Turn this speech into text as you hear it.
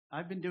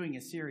I've been doing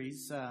a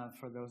series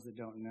for those that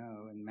don't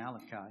know in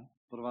Malachi.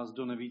 Pro vás,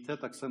 kdo nevíte,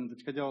 tak jsem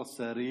teďka dělal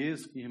sérii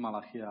z knihy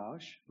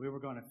Malachiáš. We were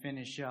going to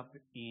finish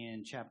up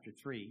in chapter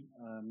 3.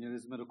 Měli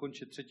jsme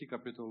dokončit 3.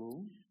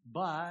 kapitolu.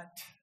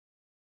 But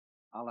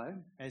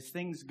Ale as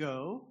things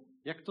go,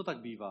 jak to tak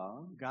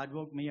bývá, God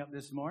woke me up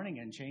this morning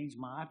and changed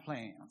my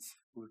plans.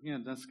 Bůh mě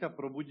dneska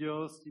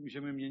probudil s tím,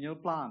 že mi měnil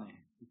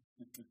plány.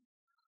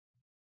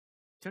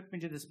 Took me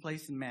to this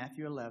place in Matthew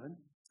 11,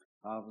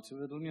 A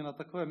přivedl mě na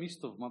takové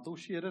místo v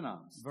Matouši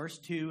 11,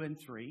 verse 2 and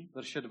 3.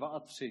 verše 2 a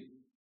 3.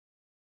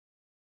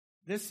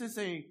 This is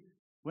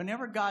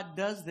whenever God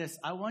does this,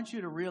 I want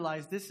you to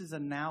realize this is a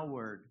now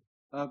word.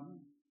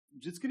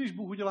 Vždycky, když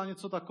Bůh udělá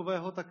něco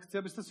takového, tak chci,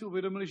 abyste si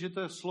uvědomili, že to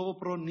je slovo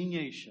pro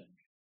nynějšek.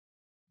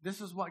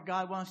 This is what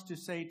God wants to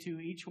say to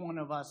each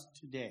one of us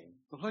today.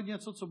 Tohle je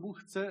něco, co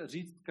Bůh chce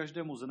říct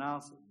každému z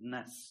nás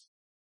dnes.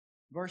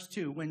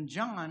 Verse 2, when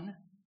John,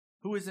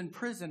 who is in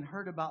prison,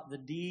 heard about the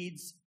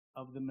deeds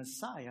of the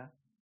Messiah,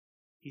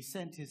 he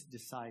sent his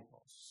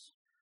disciples.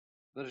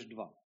 Verš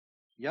 2.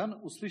 Jan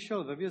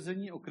uslyšel ve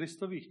vězení o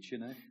Kristových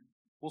činech,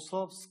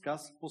 poslal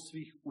vzkaz po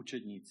svých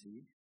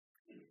učednících,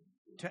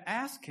 to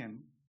ask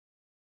him,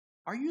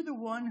 are you the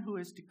one who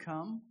is to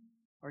come,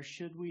 or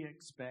should we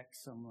expect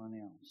someone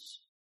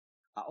else?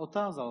 a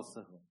otázal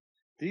se ho,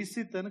 ty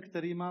jsi ten,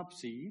 který má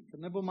přijít,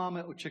 nebo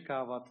máme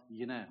očekávat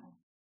jiného?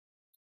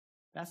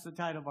 That's the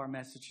title of our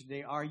message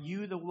today. Are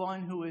you the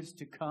one who is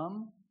to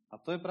come? A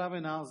to je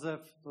právě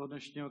název toho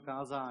dnešního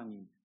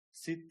kázání.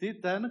 Jsi ty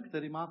ten,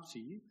 který má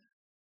přijít?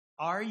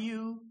 Are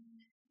you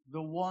the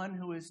one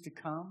who is to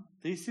come?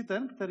 Ty jsi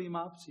ten, který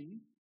má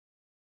přijít?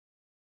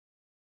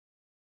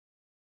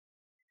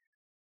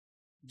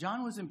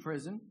 John was in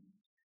prison.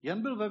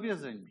 Jan byl ve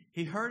vězení.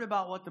 He heard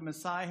about what the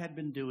Messiah had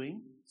been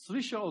doing.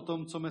 Slyšel o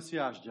tom, co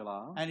Mesiáš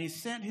dělá. And he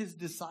sent his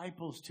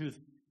disciples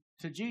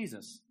to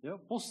Jesus. Jo,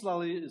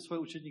 poslali své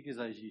učedníky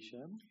za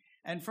Ježíšem.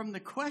 And from the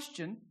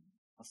question,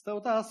 A z té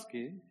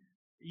otázky,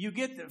 you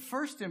get the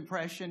first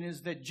impression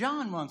is that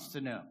John wants to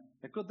know.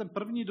 jako ten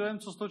první dojem,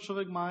 co z toho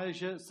člověk má, je,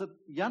 že se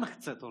Jan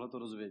chce tohleto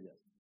dozvědět.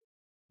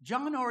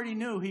 John already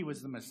knew he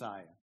was the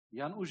Messiah.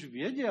 Jan už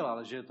věděl,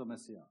 ale že je to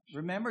Mesiáš.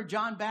 Remember,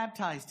 John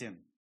baptized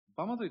him.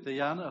 Pamatujte,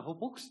 Jan ho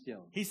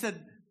pokřtil. He said,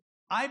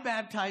 I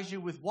baptize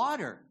you with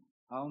water,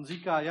 A on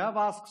říká, já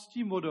vás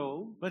křtím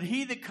vodou, but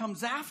he that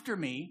comes after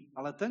me,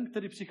 ale ten,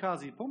 který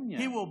přichází po mně,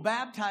 he will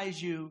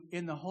baptize you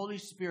in the Holy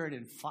Spirit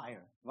and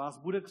fire. vás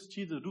bude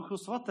křtít v Duchu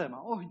svatém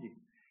a ohni.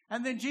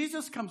 And then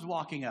Jesus comes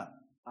walking up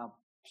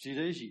A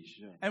přijde Ježíš,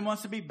 že? and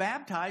wants to be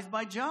baptized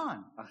by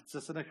John. A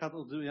chce se nechat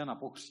od Jana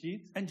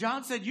pokřtít. And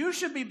John said, you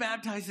should be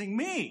baptizing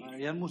me. A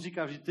Jan mu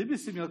říká, že ty by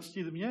si měl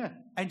křtít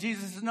mě. And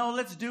Jesus says, no,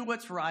 let's do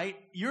what's right.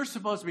 You're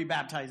supposed to be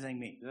baptizing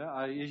me. Že?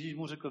 A Ježíš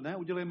mu řekl, ne,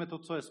 udělejme to,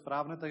 co je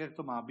správné, tak jak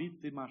to má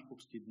být, ty máš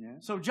pokřtít mě.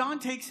 So John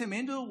takes him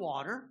into the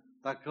water.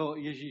 Tak ho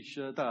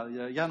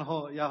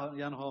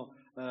Jan ho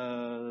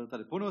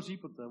tady ponoří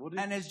pod té vody.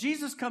 And as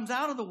Jesus comes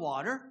out of the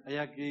water, A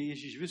jak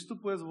Ježíš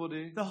vystupuje z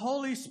vody, the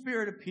Holy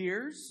Spirit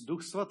appears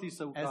Duch svatý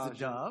se as a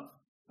ukáže dove.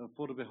 v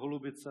podobě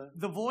holubice.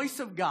 The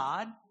voice of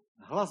God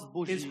Hlas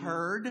Boží is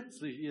heard.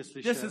 je This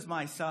slyšet. is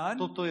my son.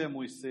 Toto je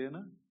můj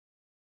syn.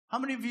 How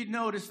many of you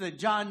notice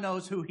that John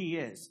knows who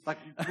he is? Tak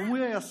tomu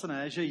je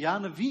jasné, že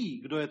Jan ví,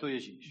 kdo je to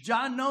Ježíš.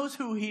 John knows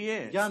who he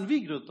is. Jan ví,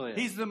 kdo to je.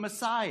 He's the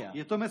Messiah.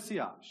 Je to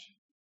Mesiáš.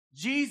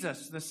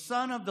 Jesus, the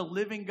Son of the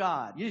living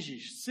God,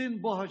 Ježíš, syn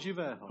Boha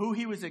živého, who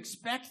he was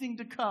expecting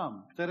to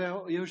come.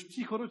 jehož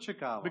příchod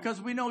očekával.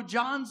 Because we know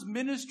John's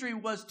ministry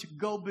was to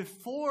go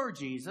before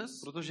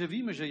Jesus Protože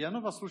víme, že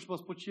Janova služba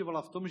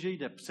spočívala v tom, že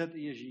jde před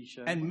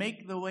Ježíšem and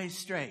make the way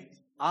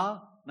straight.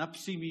 a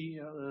napřímí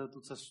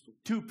tu cestu.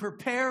 To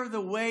prepare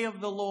the way of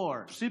the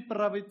Lord.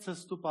 Připravit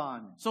cestu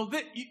Páně. So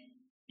that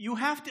you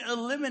have to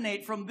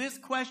eliminate from this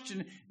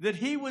question that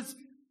he was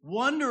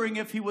wondering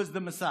if he was the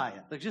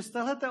Messiah. Takže z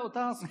téhleté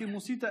otázky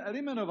musíte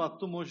eliminovat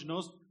tu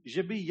možnost,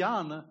 že by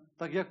Jan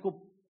tak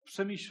jako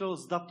přemýšlel,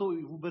 zda to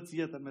vůbec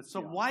je ten Mesiáš.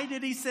 So why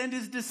did he send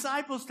his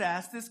disciples to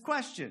ask this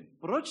question?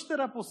 Proč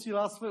teda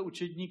posílá své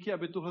učedníky,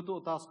 aby tuhletu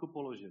otázku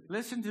položili?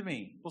 Listen to me.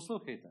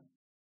 Poslouchejte.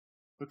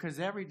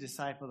 Because every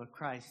disciple of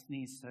Christ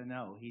needs to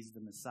know he's the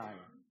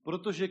Messiah.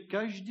 Protože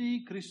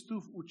každý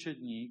Kristův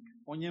učedník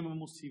o něm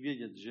musí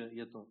vědět, že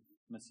je to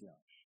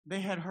Mesiáš.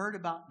 They had heard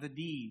about the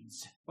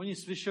deeds. Oni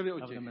slyšeli o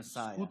Of těch the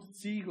Messiah.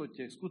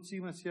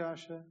 skutcích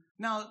Mesiáše.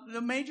 Now,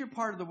 the major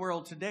part of the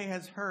world today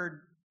has heard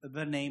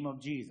the name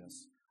of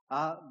Jesus.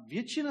 A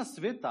většina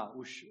světa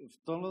už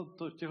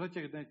v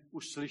těchto dnech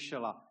už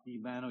slyšela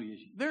jméno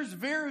Ježíš. There's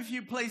very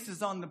few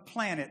places on the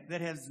planet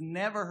that has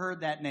never heard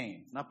that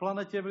name. Na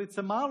planetě je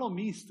velice málo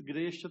míst,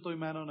 kde ještě to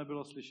jméno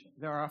nebylo slyšet.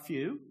 There are a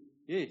few,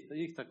 Je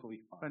jich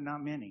takových pár, but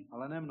not many.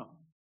 ale ne mnoho.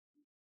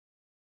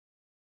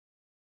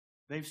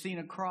 They've seen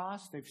a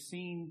cross,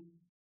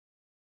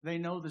 they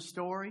know the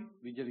story,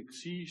 Viděli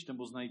kříž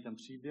nebo znají ten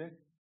příběh.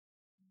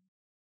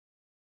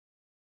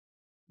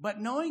 but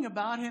knowing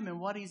about him and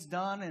what he's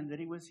done and that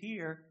he was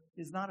here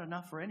is not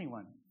enough for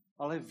anyone.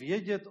 Ale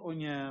vědět o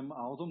něm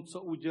a o tom,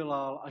 co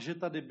udělal a že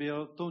tady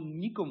byl, to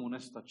nikomu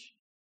nestačí.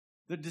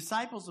 The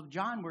disciples of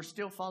John were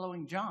still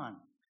following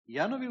John.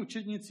 Janovi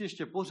učedníci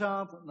ještě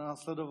pořád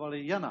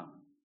následovali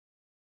Jana.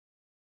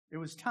 It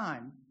was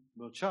time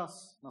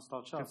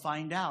Nastal to čas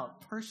find out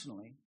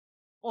personally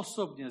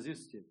osobně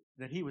zjistit,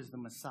 that he was the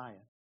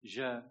Messiah,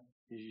 že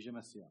Ježíš je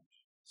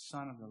Mesiáš,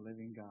 Son of the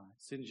living God,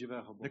 syn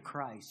živého the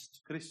Boha,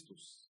 Christ.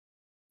 Kristus.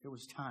 It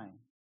was time.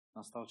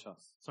 Nastal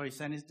čas. So he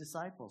sent his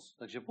disciples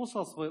Takže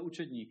poslal svoje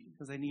učedníky,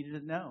 because they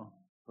needed to know.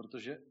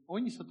 protože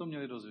oni se to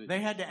měli dozvědět.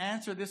 They had to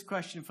answer this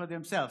question for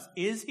themselves.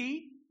 Is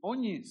he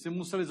Oni si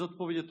museli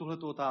zodpovědět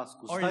tuhletu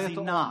otázku. or Zda is je he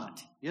to on? not?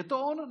 Je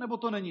to on, nebo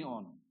to není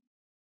on?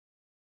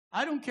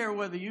 I don't care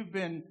whether you've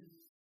been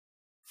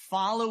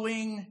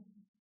following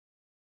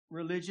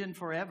religion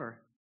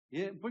forever.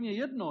 Je úplně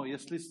jedno,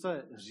 jestli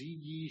se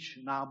řídíš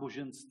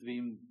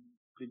náboženstvím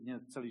klidně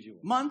celý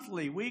život.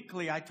 Monthly,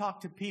 weekly, I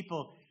talk to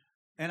people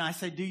and I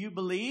say, do you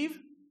believe?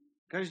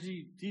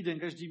 Každý týden,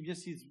 každý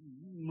měsíc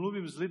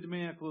mluvím s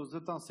lidmi, jako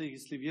zeptám se jich,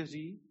 jestli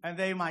věří. And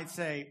they might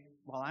say,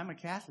 well, I'm a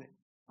Catholic.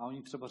 A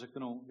oni třeba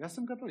řeknou, já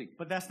jsem katolík.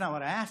 But that's not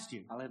what I asked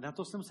you. Ale na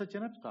to jsem se tě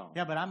neptal.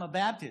 Yeah, but I'm a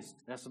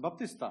Baptist. Já jsem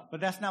baptista.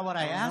 But that's not what I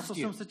Ale na to asked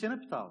you. jsem se tě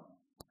neptal.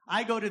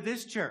 I go to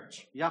this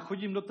church. Já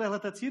chodím do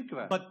téhleté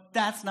církve. But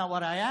that's not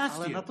what I asked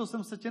Ale you. na to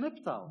jsem se tě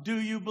neptal. Do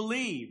you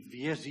believe?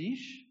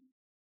 Věříš?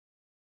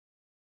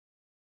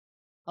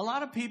 A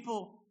lot of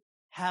people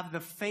have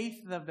the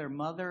faith of their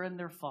mother and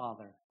their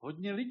father.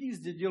 Hodně lidí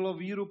zdědilo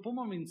víru po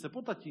mamince,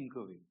 po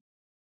tatínkovi.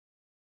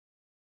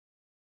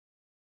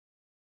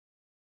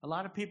 A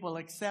lot of people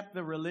accept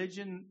the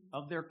religion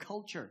of their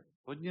culture.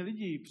 Hodně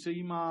lidí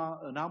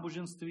přijímá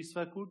náboženství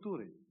své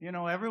kultury. You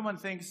know, everyone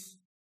thinks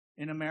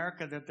in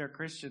America that they're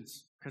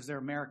Christians because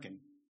they're American.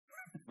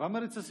 V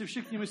Americe si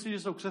všichni myslí, že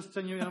jsou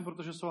křesťané jenom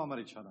protože jsou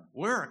Američané.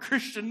 We're a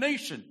Christian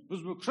nation. My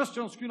jsme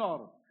křesťanský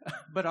národ.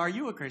 But are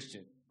you a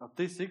Christian? A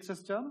ty jsi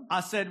křesťan?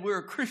 I said we're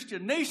a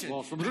Christian nation.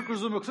 Já jsem řekl, že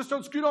jsme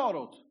křesťanský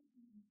národ.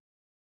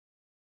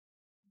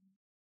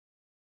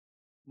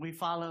 We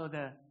follow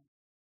the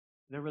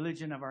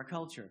religion of our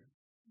culture,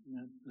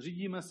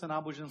 Řídíme se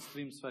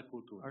náboženstvím své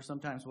kultury. or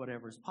sometimes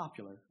whatever is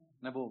popular.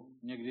 Nebo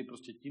někdy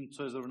prostě tím,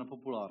 co je zrovna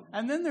populární.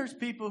 And then there's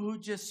people who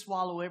just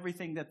swallow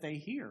everything that they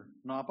hear.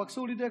 No a pak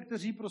jsou lidé,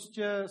 kteří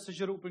prostě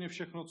sežerou úplně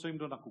všechno, co jim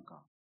do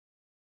nakuká.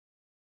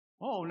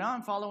 Oh, now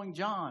I'm following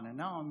John, and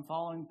now I'm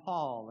following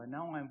Paul, and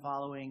now I'm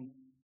following...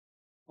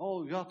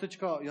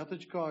 Já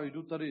teďka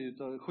jdu tady,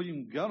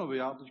 chodím k Janovi,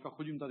 já teďka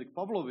chodím tady k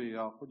Pavlovi,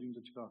 já chodím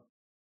teďka.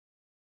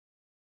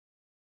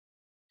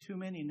 Too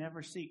many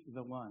never seek the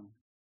one.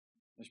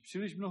 Až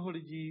příliš mnoho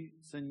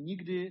lidí se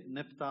nikdy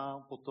neptá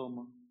po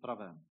tom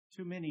pravém.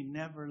 Too many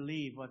never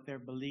leave what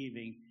they're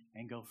believing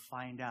and go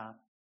find out,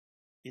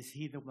 is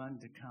he the one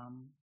to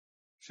come?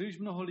 Příliš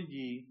mnoho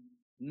lidí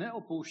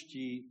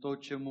neopouští to,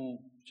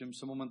 v čem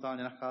se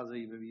momentálně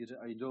nacházejí ve víře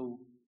a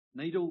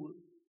nejdou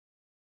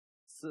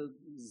se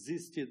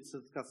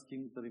setkat s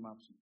tím, který má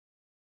přijít.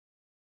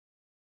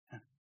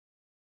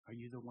 Are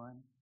you the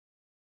one?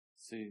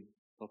 Jsi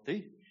to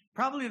ty?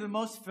 Probably the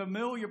most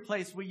familiar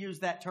place we use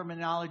that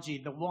terminology,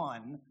 the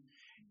one,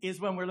 is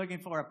when we're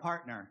looking for a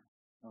partner.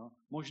 No.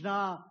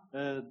 Možná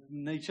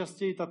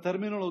nejčastěji ta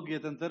terminologie,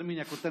 ten termín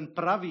jako ten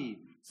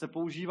pravý, se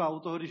používá u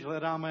toho, když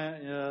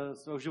hledáme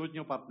svého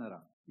životního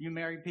partnera. You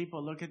married people,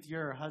 look at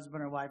your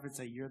husband or wife and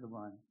say, you're the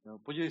one. Jo,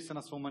 podívej se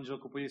na svou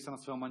manželku, podívej se na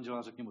svého manžela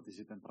a řekni mu, ty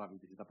jsi ten pravý,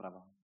 ty jsi ta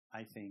pravá.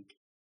 I think.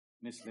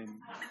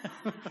 Myslím.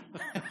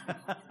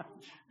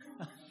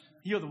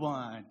 You're the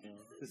one.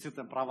 Ty jsi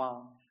ten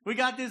pravá. We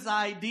got this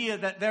idea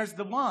that there's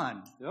the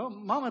one. Jo,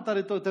 máme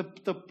tady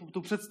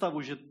tu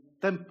představu, že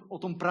o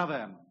tom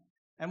pravém.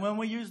 And when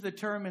we use the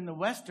term in the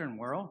Western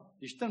world,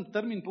 když ten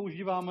termín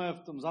používáme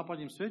v tom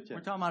západním světě,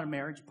 we're talking about a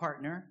marriage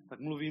partner, tak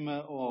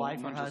mluvíme o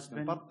wife or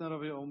husband,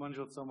 partnerovi, o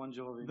manželce, o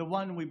manželovi. the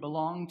one we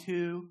belong to,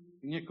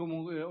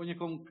 o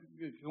někomu,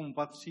 k komu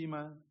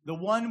patříme.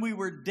 the one we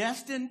were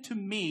destined to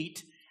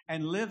meet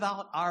and live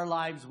out our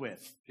lives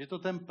with. Že to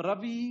ten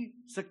pravý,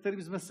 se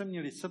kterým jsme se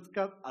měli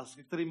setkat a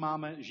se kterým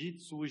máme žít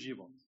svůj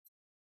život.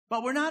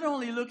 But we're not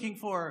only looking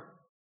for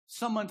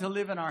someone to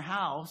live in our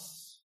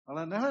house,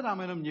 ale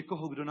nehledáme jenom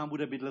někoho, kdo nám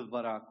bude bydlet v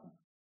baráku.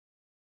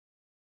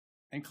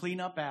 And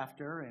clean up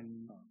after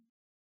and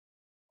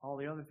all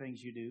the other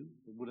things you do.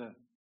 To bude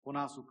po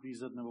nás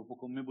uklízet, nebo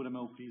pokud my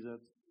budeme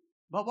uklízet.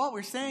 But what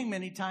we're saying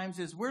many times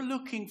is we're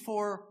looking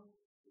for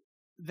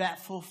that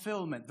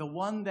fulfillment, the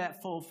one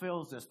that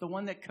fulfills us, the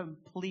one that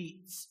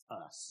completes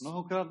us.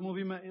 Mnohokrát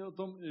mluvíme i o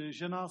tom,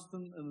 že nás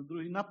ten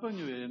druhý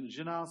naplňuje,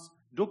 že nás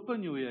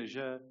doplňuje,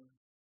 že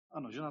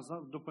nás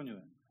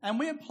doplňuje. And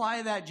we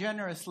apply that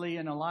generously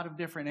in a lot of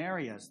different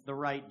areas. The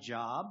right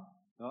job.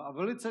 A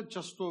velice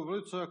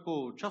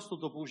často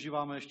to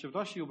používáme ještě v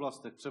dalších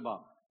oblastech,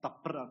 třeba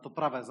to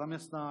pravé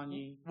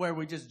zaměstnání. Where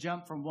we just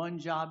jump from one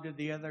job to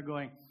the other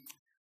going,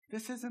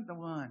 this isn't the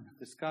one.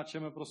 Ty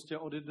skáčeme prostě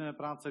od jedné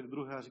práce k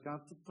druhé a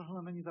říkáme,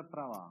 tohle není ta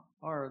pravá.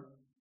 Or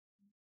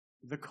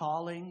the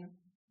calling,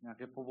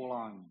 nějaké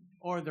povolání,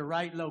 or the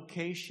right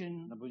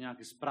location, nebo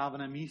nějaké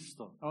správné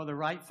místo, or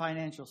the right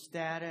financial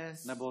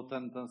status, nebo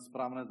ten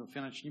správné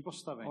finanční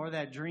postavení, or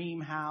that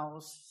dream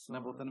house,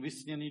 nebo ten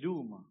vysněný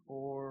dům,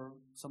 or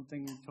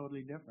something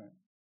totally different.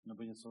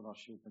 nebo něco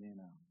dalšího úplně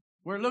jiného.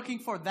 We're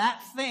looking for that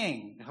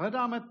thing,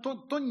 Hledáme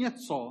to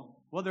něco,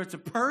 whether it's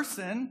a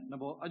person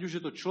nebo ať už je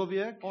to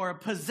člověk, or a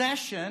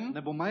possession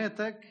nebo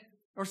majetek,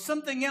 or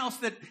something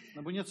else that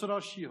nebo něco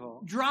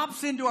dalšího.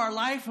 drops into our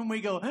life and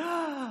we go,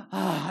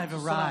 I've Co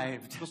se nám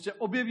arrived. prostě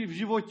objeví v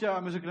životě a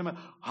my řekneme,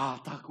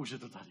 tak už je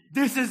to tady.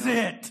 This is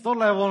it.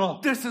 Tohle je ono.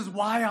 This is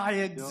why I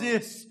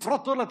exist. Pro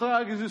tohle to já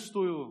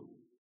existuju.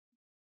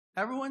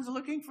 Everyone's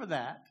looking for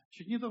that.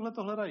 Všichni tohle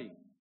to hledají.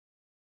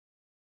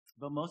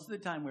 But most of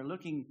the time we're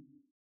looking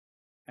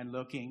and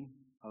looking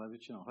Ale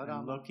většinou and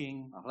hledáme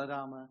looking a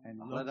hledáme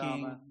and a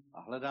hledáme looking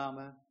a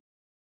hledáme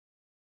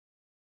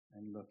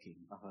and looking.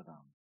 a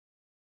hledáme.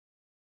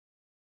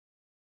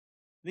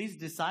 These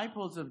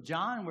disciples of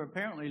John were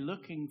apparently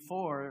looking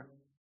for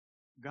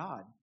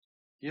God.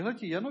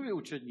 Tihleti Janovi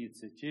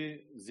učedníci,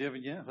 ti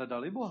zjevně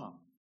hledali Boha.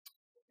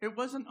 It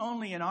wasn't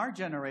only in our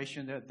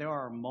generation that there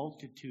are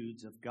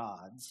multitudes of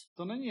gods.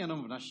 To není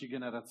jenom v naší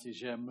generaci,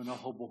 že je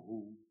mnoho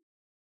bohů.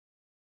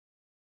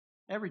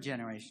 Every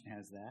generation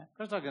has that.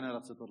 Každá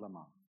generace tohle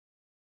má.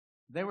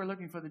 They were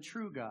looking for the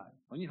true God.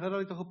 Oni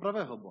hledali toho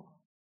pravého Boha.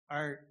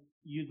 Are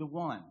you the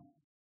one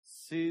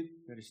Jsi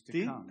that is to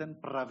ty come? ten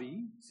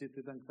pravý? Jsi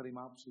ty ten, který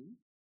má přijít?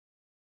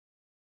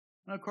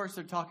 And of course,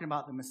 they're talking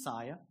about the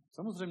Messiah.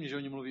 Samozřejmě, že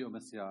oni mluví o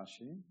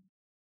Mesiáši.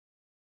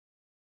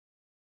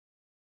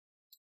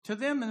 To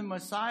them, the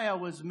Messiah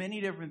was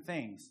many different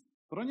things.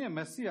 Pro ně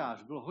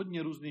Mesiáš byl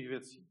hodně různých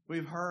věcí.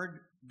 We've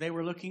heard they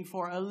were looking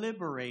for a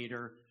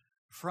liberator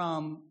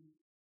from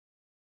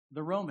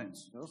the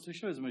Romans. Jo,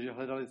 slyšeli jsme, že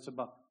hledali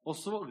třeba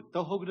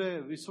toho, kdo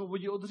je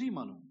vysvobodí od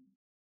Římanů.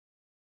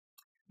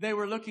 They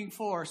were looking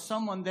for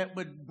someone that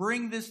would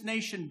bring this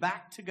nation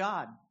back to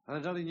God.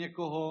 Hledali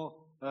někoho,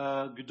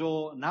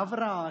 kdo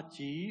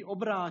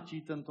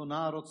obrátí tento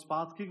národ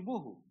zpátky k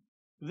Bohu.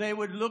 They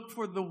would look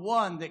for the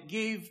one that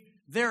gave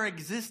their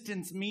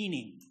existence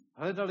meaning.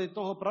 Hledali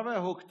toho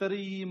pravého,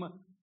 který jim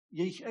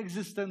jejich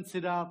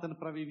existenci dá ten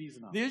pravý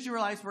význam. The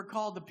Israelites were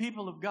called the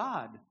people of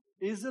God.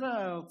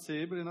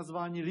 Izraelci byli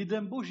nazváni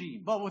lidem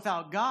božím. But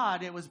without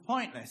God, it was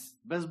pointless.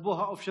 Bez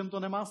Boha ovšem to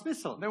nemá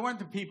smysl. They weren't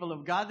the people of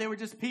God, they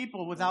were just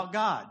people without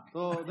God.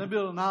 To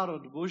nebyl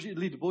národ boží,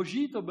 lid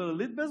boží, to byl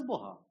lid bez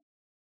Boha.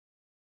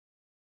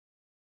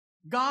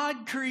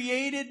 God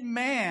created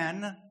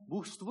man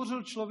Bůh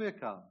stvořil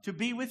člověka, to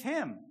be with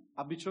him.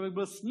 aby člověk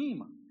byl s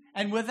ním.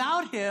 And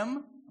without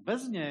him,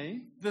 Bez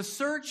něj the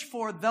search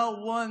for the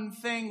one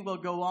thing will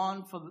go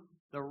on for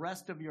the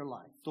rest of your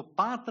life. to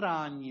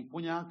pátrání po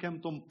nějakém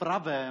tom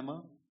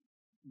pravém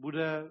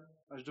bude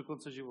až do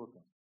konce života.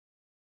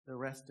 The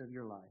rest of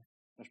your life.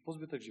 Až po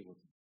zbytek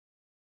života.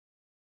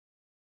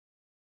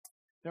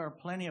 There are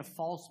plenty of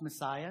false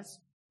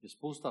messiahs Je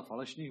spousta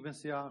falešných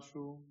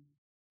mesiášů.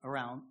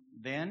 around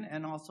then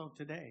and also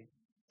today.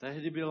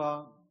 Tehdy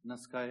byla,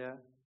 dneska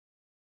je.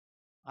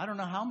 I don't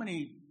know how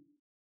many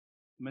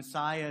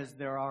messiahs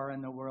there are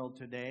in the world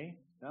today.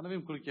 Já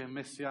nevím, kolik těch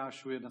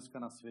mesiášů je dneska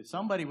na světě.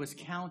 Somebody was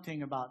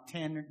counting about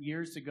 10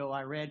 years ago.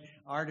 I read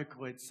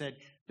article. It said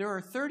there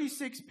are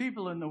 36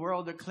 people in the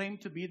world that claim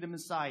to be the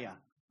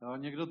Messiah. Jo,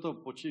 někdo to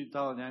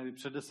počítal někdy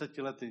před 10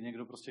 lety,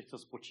 někdo prostě chtěl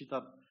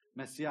spočítat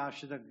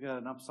mesiáši, tak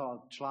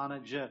napsal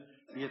článek, že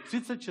je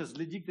 36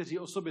 lidí, kteří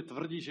o sobě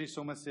tvrdí, že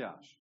jsou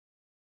mesiáš.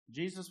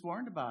 Jesus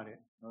warned about it.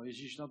 No,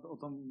 Ježíš o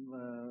tom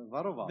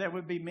varoval. There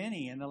would be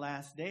many in the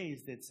last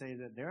days that say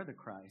that they're the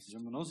Christ. Že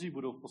mnozí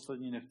budou v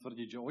posledních dnech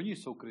tvrdit, že oni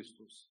jsou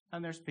Kristus.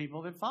 And there's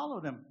people that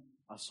follow them.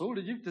 A jsou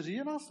lidi, kteří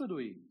je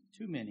následují.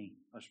 Too many.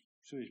 Až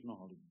příliš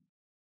mnoho lidí.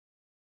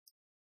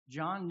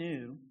 John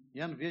knew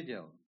Jan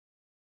věděl,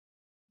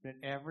 that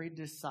every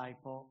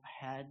disciple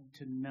had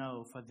to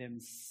know for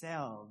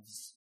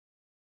themselves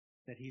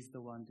that he's the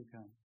one to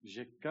come.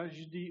 že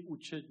každý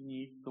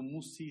učedník to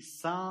musí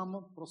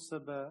sám pro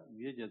sebe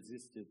vědět,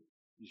 zjistit,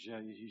 že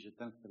Ježíš je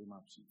ten, který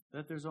má přijít.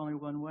 That there's only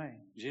one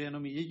way. Že je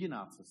jenom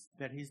jediná cesta.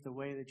 That he's the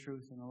way, the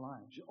truth, and the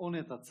life. Že on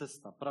je ta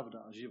cesta, pravda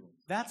a život.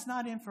 That's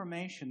not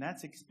information,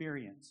 that's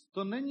experience.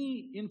 To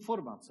není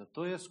informace,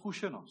 to je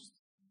zkušenost.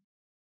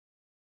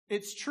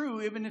 It's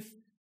true even if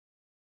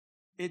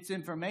it's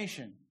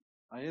information.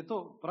 A je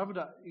to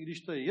pravda, i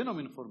když to je jenom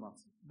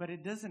informace. But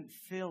it doesn't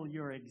fill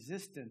your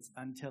existence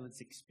until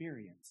it's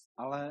experienced.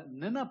 Ale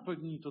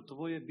nenaplní to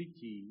tvoje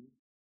bytí,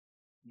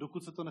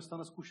 dokud se to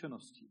nestane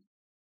zkušeností.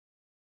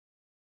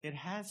 It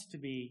has to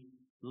be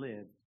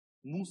lived.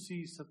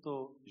 Musí se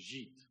to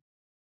žít.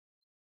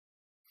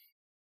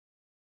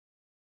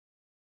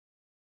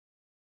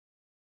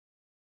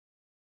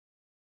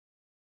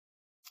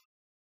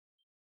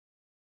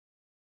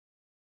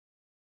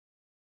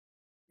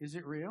 Is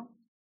it real?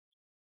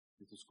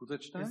 Je to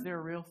skutečné? Is there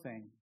a real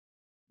thing?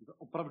 Je to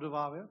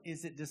opravdová věc?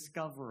 Is it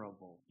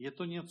discoverable? Je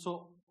to něco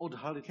Can you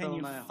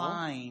odhalitelného?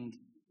 find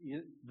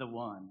the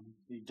one?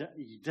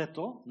 Jde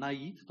to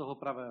najít toho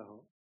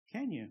pravého?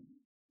 Can you?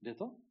 Jde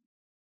to?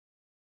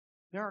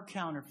 There are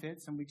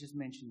counterfeits, and we just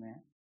mentioned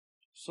that.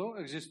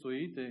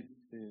 Existují ty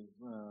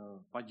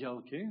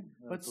padělky,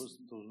 But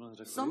to jsme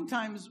řekli.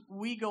 sometimes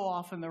we go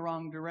off in the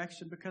wrong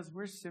direction because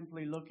we're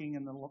simply looking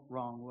in the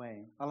wrong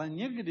way. Ale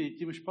někdy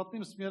tím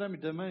špatným směrem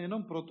jdeme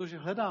jenom proto, že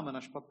hledáme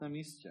na špatném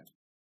místě.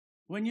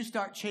 When you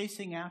start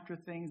chasing after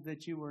things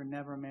that you were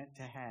never meant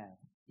to have.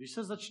 Když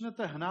se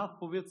začnete hnát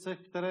po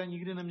věcech, které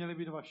nikdy neměly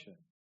být vaše.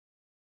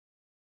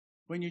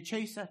 When you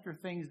chase after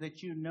things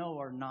that you know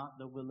are not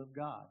the will of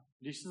God.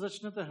 Když se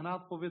začnete hnát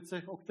po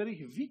věcech, o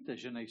kterých víte,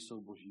 že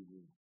nejsou Boží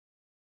vůle.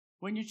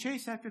 When you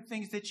chase after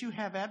things that you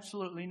have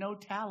absolutely no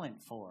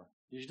talent for.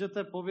 Když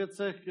jdete po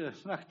věcech,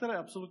 na které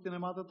absolutně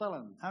nemáte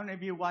talent. How many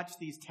of you watch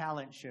these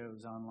talent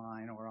shows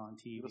online or on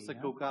TV? Kdo se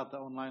koukáte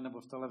online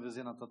nebo v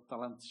televizi na to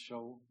talent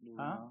show?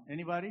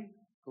 Anybody?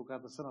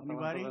 Koukáte se na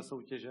talentové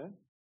soutěže?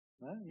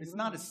 Ne? It's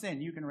not a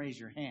sin. You can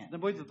raise your hand.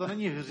 Nebojte, to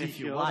není hřích,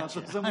 jo? Na to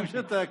it. se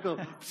můžete jako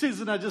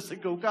přiznat, že se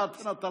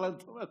koukáte na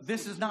talentové soutěže.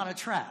 This is not a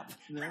trap.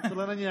 Ne?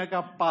 Tohle není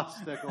nějaká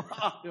past, jako,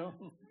 jo?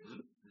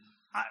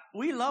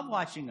 We love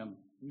watching them.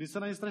 My se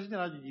na ně strašně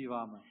rádi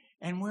díváme.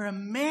 And we're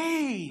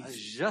amazed A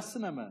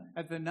žasneme,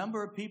 at the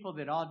number of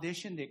people that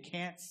audition that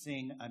can't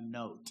sing a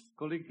note.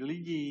 kolik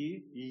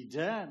lidí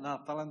jde na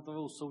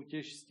talentovou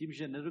soutěž s tím,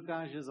 že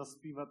nedokáže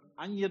zaspívat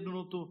ani jednu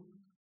notu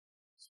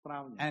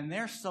správně. And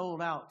they're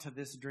sold out to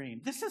this dream.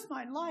 This is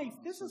my life.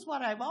 This is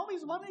what I've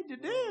always wanted to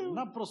do.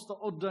 Naprosto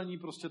oddaní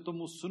prostě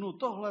tomu snu.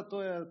 Tohle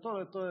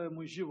to je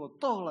můj život.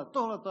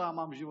 Tohle to já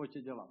mám v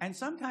životě dělat. And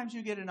sometimes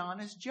you get an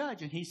honest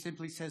judge and he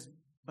simply says,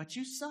 but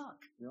you suck.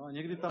 Jo, a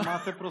někdy tam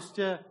máte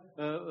prostě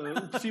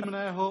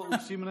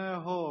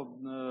upřímného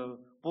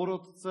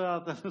porodce a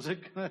ten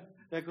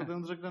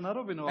řekne na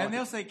rovinu. And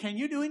they'll say, can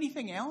you do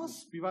anything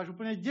else? Zpíváš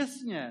úplně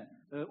děsně.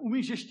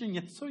 Umíš ještě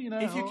něco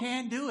jiného? If you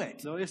can do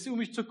it. No, jestli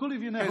umíš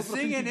cokoliv jiného, Because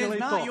prosím tě, singing dělej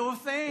is to. not your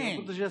thing.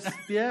 Jo, protože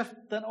zpěv,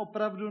 ten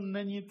opravdu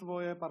není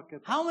tvoje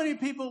parketa. How many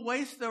people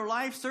waste their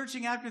life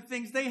searching after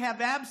things they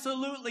have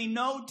absolutely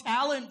no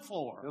talent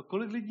for? Jo,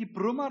 kolik lidí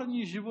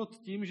promarní život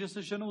tím, že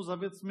se ženou za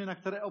věcmi, na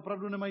které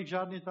opravdu nemají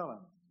žádný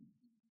talent.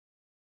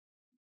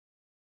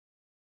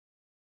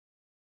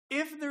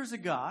 If there's a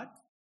God,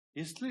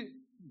 Jestli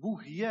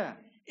Bůh je,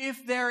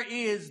 if there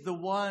is the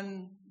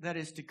one that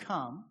is to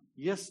come,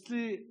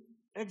 jestli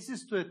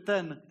existuje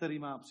ten, který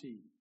má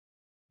přijít,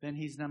 then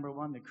he's number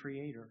one, the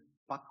creator.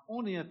 pak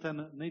on je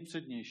ten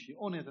nejpřednější,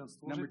 on je ten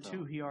Number two,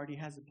 stvořitel. he already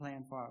has a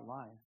plan for our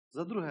life.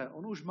 Za druhé,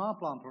 on už má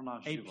plán pro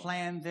náš A život.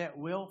 plan that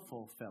will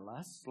fulfill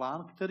us,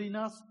 Plán, který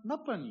nás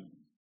naplní.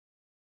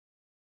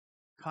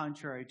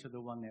 contrary to the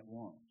one that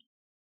won't.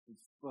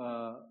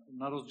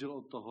 Na rozdíl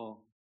od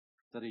toho,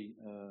 který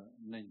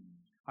není.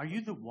 Are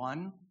you the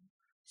one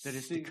that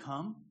is Jsi to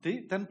come?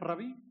 ty ten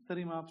pravý,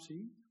 který má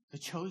přijít? The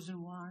chosen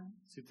one?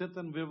 Jsi ty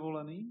ten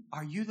vyvolený?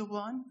 Are you the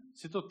one?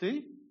 Jsi to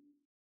ty?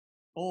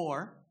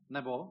 Or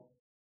Nebo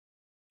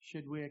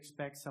should we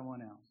expect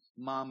someone else?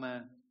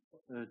 máme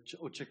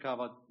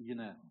očekávat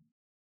jiného?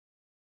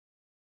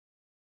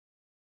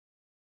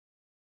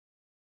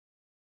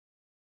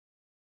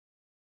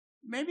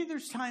 Maybe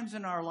there's times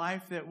in our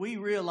life that we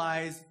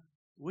realize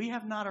we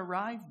have not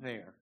arrived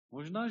there.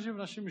 Možná, že v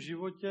našem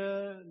životě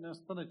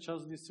nastane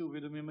čas, kdy si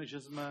uvědomíme,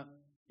 že jsme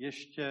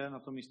ještě na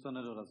to místo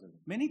nedorazili.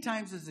 Many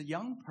times as a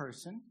young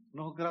person,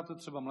 Mnohokrát to je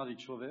třeba mladý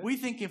člověk, we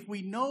think if we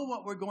know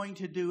what we're going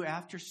to do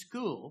after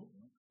school,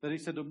 který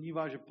se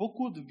domnívá, že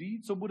pokud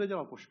ví, co bude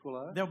dělat po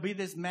škole, there'll be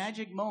this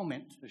magic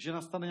moment že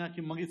nastane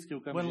nějaký magický when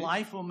okamžik,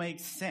 life will make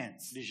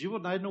sense. kdy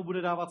život najednou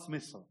bude dávat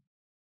smysl.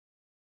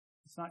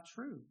 It's not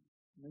true.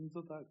 Není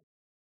to tak.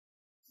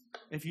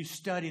 If you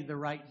study the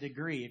right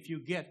degree, if you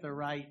get the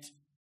right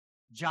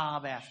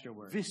job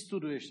afterwards.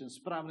 Vystuduješ ten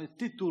správný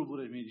titul,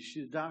 budeš mít,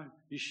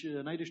 když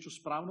najdeš tu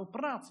správnou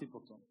práci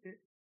potom.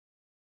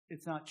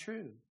 It's not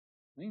true.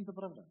 Není to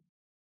pravda.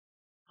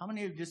 How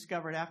many have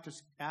discovered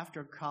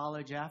after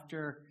college,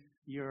 after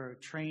your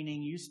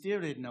training, you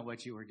still didn't know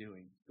what you were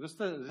doing? Kdo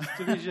jste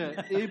zjistili, že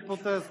i po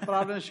té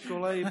správné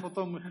škole, i po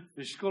tom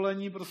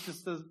školení prostě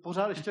jste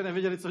pořád ještě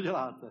nevěděli, co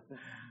děláte.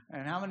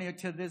 And how many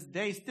to this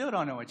day still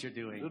don't know what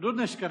you're doing? Do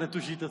dneška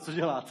netušíte, co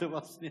děláte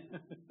vlastně.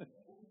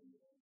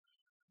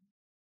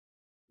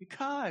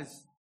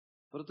 Because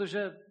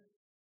Protože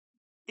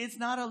it's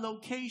not a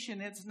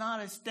location, it's not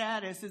a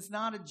status, it's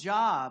not a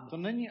job. to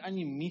není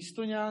ani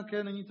místo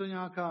nějaké, není to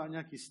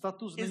nějaký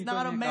status, It's není to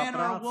not a nějaká man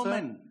or a práce,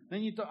 woman.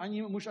 není to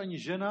ani muž, ani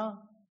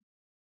žena.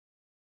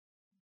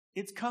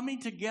 It's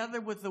coming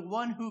together with the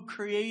one who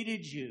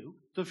created you.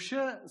 To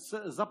vše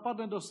se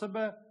zapadne do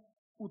sebe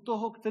u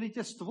toho, který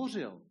tě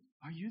stvořil.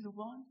 Are you the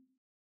one?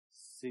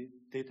 Jsi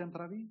ty ten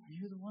pravý? Are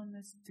you the one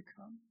that's to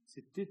come?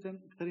 Jsi ty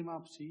ten, který má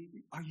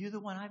přijít? Are you the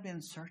one I've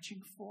been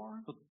searching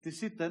for? Ty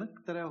jsi ten,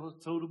 kterého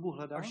celou dobu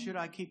hledám? Or should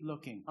I keep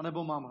looking? A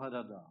nebo mám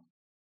hledat dál?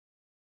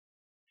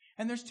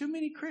 And there's too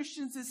many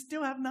Christians that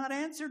still have not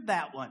answered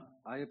that one.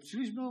 A je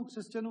příliš mnoho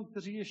křesťanů,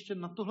 kteří ještě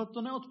na tohle to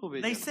They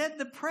neodpověděli. said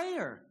the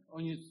prayer.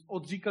 Oni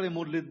odříkali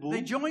modlitbu,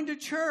 They joined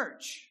a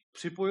church.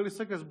 připojili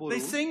se ke sboru,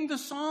 They sing the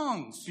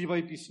songs.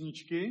 zpívají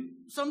písničky,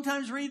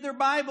 Sometimes read their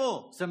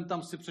Bible. sem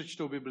tam si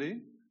přečtou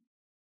Bibli,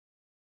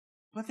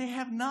 But they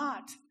have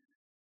not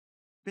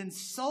been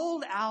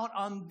sold out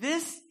on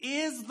this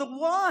is the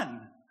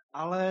one.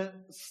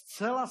 Ale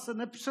zcela se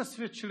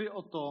nepřesvědčili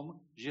o tom,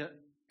 že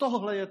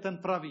tohle je ten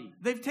pravý.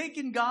 They've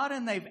taken God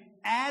and they've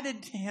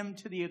added him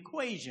to the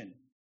equation.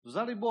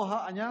 Vzali Boha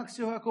a nějak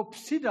si ho jako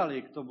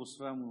přidali k tomu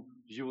svému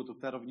životu,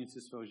 k té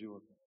rovnici svého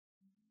života.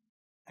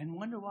 And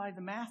wonder why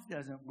the math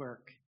doesn't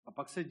work. A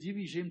pak se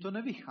diví, že jim to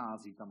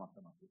nevychází, ta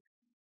matematika.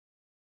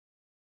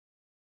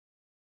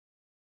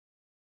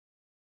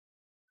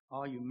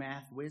 All you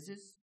math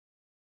whizzes,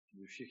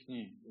 Vy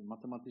všichni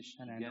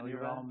matematičtí and I know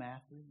you're all geniové,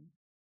 math whizzes.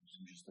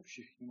 myslím, že jste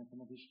všichni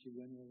matematičtí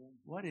geniové.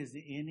 What is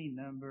any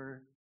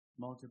number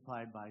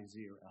multiplied by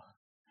zero?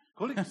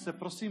 Kolik se,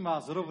 prosím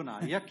vás, rovná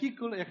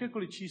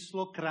jakékoliv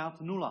číslo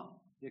krát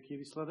 0? Jaký je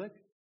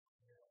výsledek?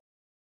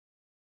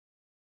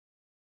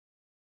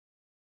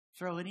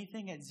 Throw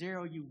anything at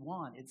zero you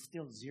want, it's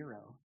still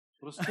zero.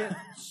 Prostě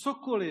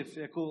cokoliv,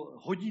 jako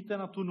hodíte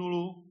na tu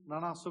nulu, na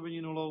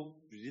násobení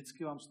nulou,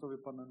 vždycky vám z toho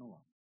vypadne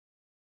 0.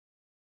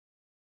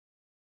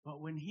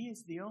 But when he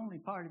is the only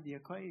part of the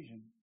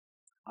equation,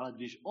 Ale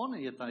když on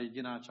je ta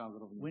jediná část when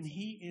rovnice,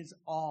 he is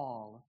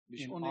all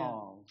když in on je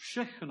all,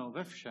 všechno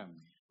ve všem,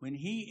 when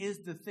he is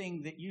the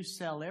thing that you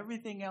sell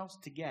everything else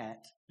to get,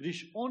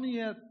 když on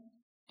je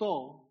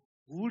to,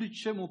 kvůli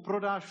čemu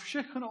prodáš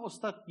všechno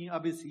ostatní,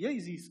 abys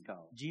jej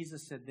získal,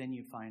 Jesus said, then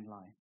you find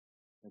life.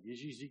 tak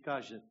Ježíš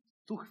říká, že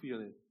tu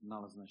chvíli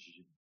nalezneš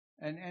život.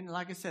 And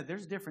like I said,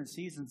 there's different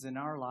seasons in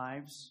our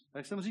lives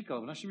Tak jsem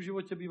říkal, v našem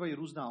životě bývají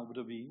různá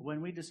období,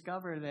 when we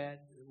discover that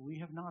we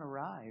have not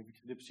arrived.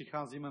 kdy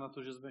přicházíme na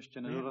to, že jsme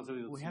ještě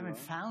nedorazili do We cíle, haven't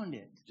found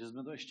it. že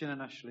jsme to ještě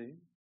nenašli.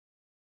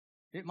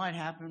 It might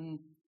happen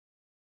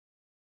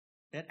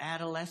at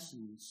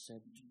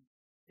adolescence.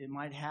 It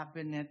might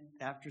happen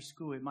after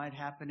school. It might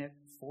happen at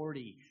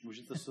 40.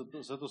 Můžete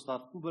se to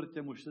stát v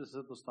pubertě, můžete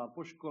se to stát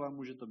po škole,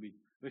 může to být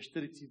ve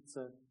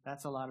 40.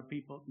 That's a lot of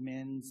people,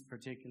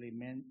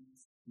 particularly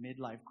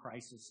midlife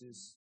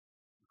crises.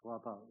 Taková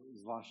ta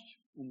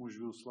zvlášť u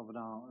mužů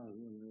slavná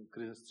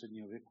krize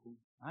středního věku.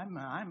 I'm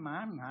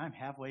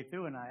halfway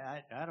through and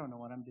I don't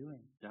know what I'm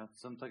doing. Já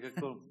jsem tak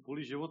jako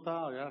půli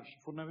života a já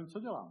furt nevím, co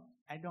dělám.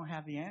 I don't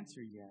have the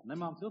answer yet.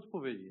 Nemám ty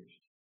odpovědi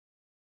ještě.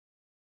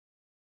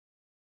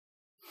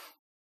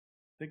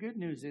 The good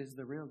news is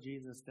the real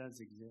Jesus does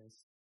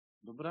exist.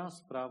 Dobrá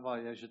zpráva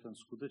je, že ten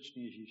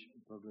skutečný Ježíš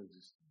opravdu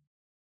existuje.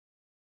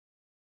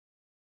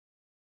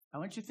 I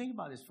want you to think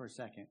about this for a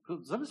second.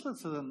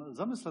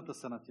 Zamyslete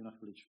se nad tím na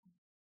chviličku.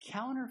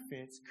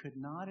 Counterfeits could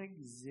not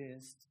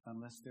exist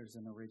unless there's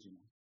an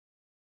original.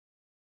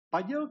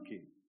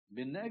 Padělky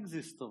by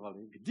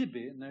neexistovaly,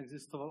 kdyby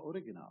neexistoval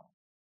originál.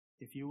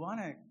 If you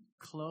want to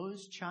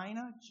close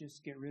China,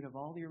 just get rid of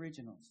all the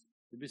originals.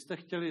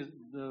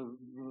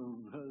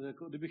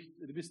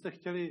 Kdybyste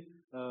chtěli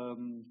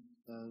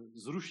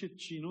zrušit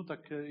Čínu,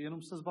 tak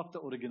jenom se zbavte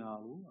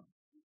originálu.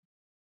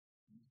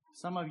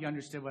 Some of you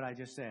understood what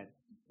I just said.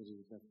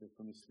 Jak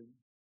to myslím?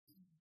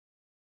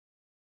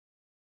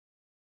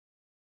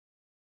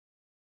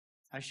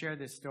 I share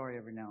this story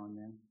every now and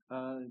then.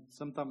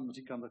 Jsem tam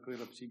říkám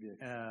takovýhle příběh.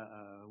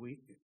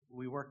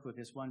 We worked with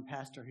this one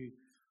pastor who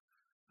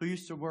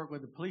used to work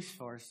with the police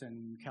force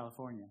in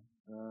California.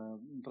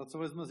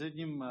 Pracovali jsme s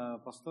jedním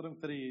pastorem,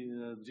 který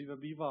dříve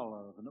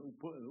býval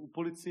u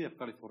policie v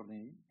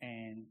Kalifornii.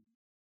 And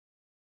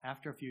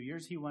after a few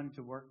years he wanted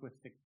to work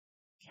with the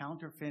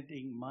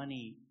counterfeiting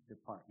money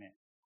department.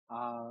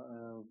 A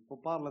po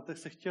pár letech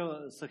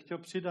se chtěl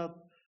přidat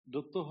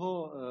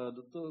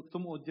k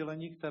tomu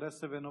oddělení, které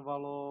se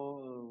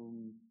věnovalo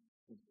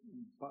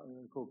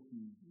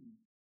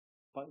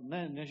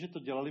ne, že to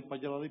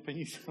padělali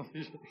peníze, ale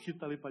že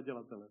chytali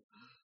padělatele.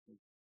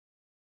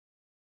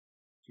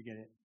 Did you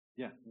get it?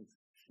 Yeah.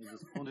 I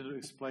just wanted to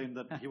explain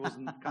that he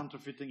wasn't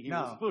counterfeiting.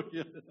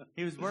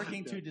 He was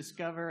working to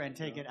discover and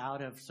take it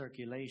out of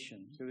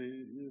circulation.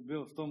 Čili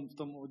byl v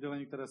tom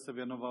oddělení, které se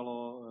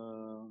věnovalo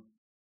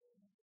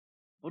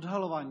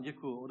odhalování.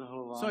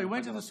 So he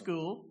went to the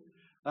school.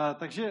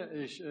 Takže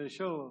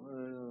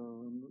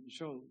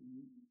šel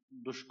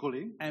do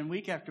školy. And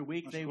week after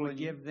week they would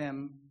give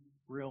them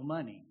real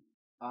money.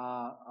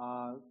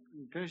 A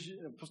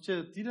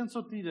prostě týden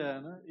co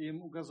týden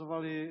jim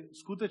ukazovali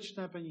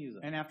skutečné peníze.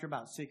 And after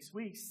about 6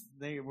 weeks,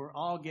 they were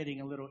all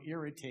getting a little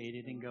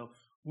irritated and go,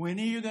 when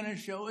are you going to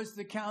show us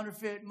the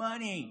counterfeit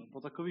money?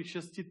 Po takových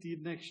 6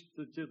 týdnech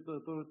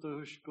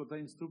ta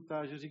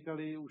instruktáři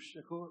říkali už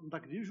jako,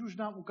 tak když už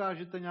nám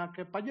ukážete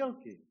nějaké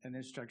padělky. And the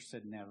instructor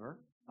said, never.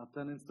 A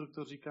ten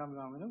instruktor říká, my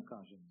vám je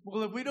neukážeme.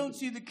 Well, if we don't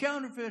see the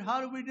counterfeit,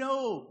 how do we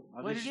know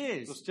what it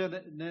is? Prostě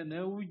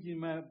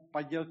neuvidíme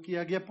padělky,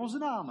 jak je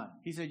poznáme.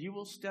 He said, you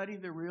will study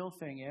the real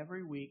thing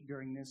every week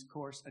during this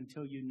course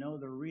until you know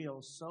the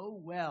real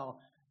so well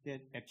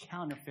that a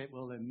counterfeit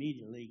will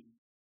immediately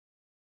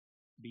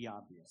be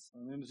obvious.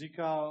 On jim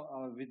říkal,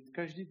 ale vy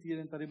každý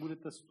týden tady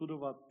budete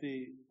studovat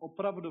ty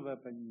opravdové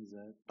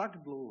peníze tak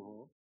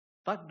dlouho,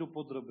 tak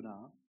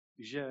dopodrobná,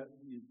 že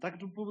tak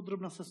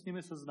dopodrobna se s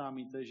nimi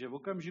seznámíte, že v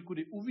okamžiku,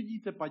 kdy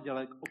uvidíte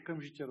padělek,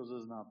 okamžitě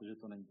rozeznáte, že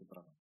to není to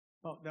pravda.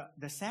 Well,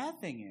 the sad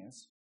thing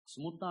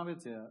Smutná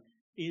věc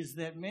is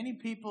that many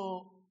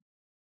people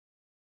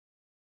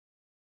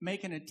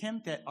make an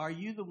attempt at, are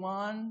you the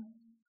one?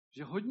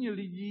 že hodně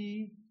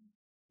lidí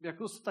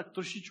jako se tak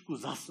trošičku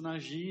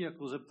zasnaží,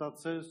 jako zeptat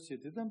se, jestli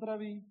ty ten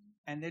pravý.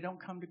 And they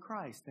don't come to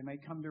Christ. They may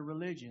come to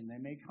religion. They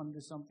may come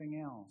to something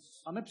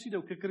else. A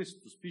nepřijdou ke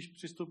Kristu, spíš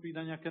přistoupí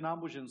na nějaké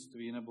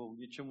náboženství nebo k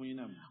něčemu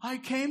jinému. I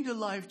came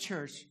to Life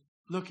Church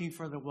looking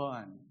for the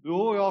one.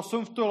 Jo, já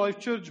jsem v té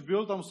Life Church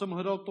byl, tam jsem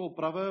hledal toho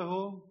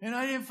pravého. And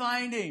I didn't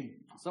find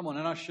him. Jsem ho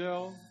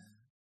nenašel,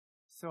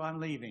 So I'm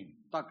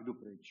leaving. tak jdu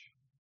pryč.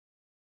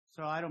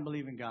 So I don't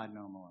believe in God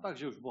no more.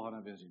 Takže už Boha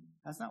nevěřím.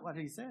 That's not what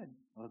he said.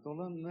 Ale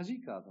tohle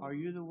neříká. Are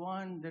you the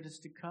one that is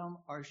to come,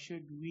 or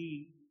should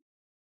we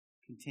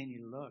continue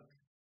to look?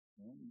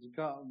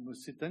 Říká,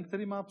 jsi ten,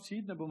 který má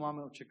přijít, nebo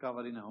máme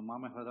očekávat jiného?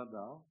 Máme hledat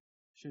dál?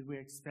 Should we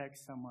expect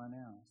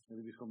someone else?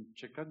 Měli bychom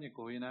čekat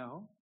někoho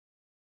jiného?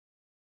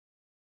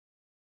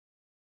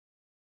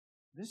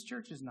 This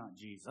church is not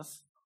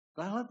Jesus.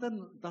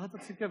 Tahle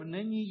církev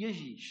není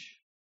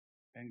Ježíš.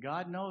 And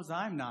God knows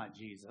I'm not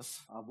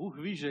Jesus. A Bůh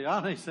ví, že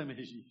já nejsem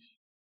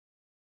Ježíš.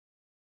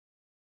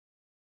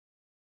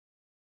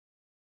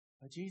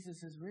 But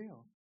Jesus is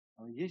real.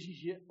 Ale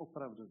Ježíš je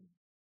opravdový.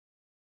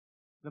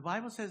 The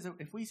Bible says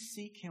that if we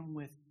seek him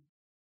with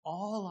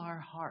all our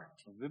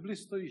heart, V Bibli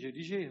stojí, že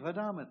když jej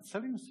hledáme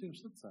celým svým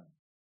srdcem,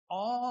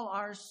 all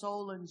our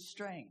soul and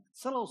strength,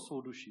 celou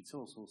svou duší,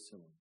 celou svou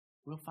silou,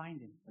 we'll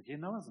find him. tak jej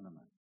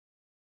nalezneme.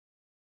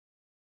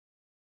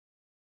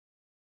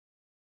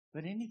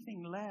 But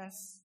anything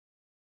less,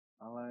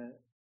 Ale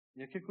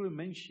jakékoliv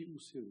menší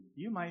úsilí,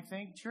 you might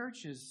think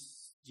church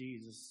is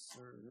Jesus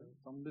or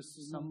tam by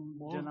se some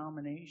mohl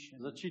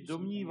denomination. začít or something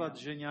domnívat,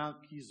 else. že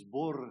nějaký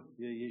sbor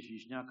je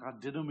Ježíš, nějaká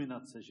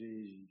denominace, že je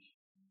Ježíš.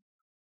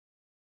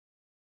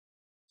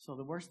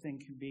 So the worst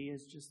thing can be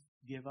is just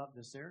give up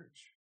the search.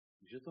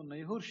 Takže to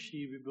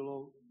nejhorší by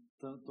bylo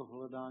to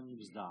hledání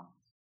vzdát.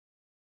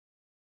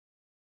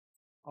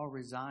 Or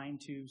resign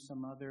to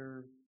some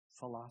other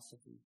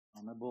philosophy.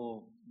 A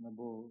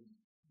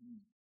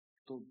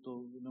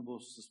nebo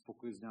se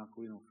spokojit s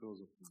nějakou jinou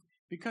filozofií.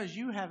 Because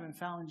you haven't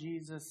found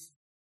Jesus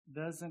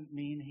doesn't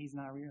mean he's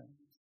not real.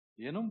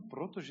 Jenom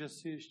proto, že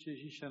si ještě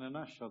Ježíše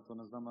nenašel, to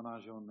neznamená,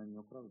 že on není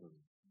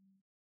opravdový.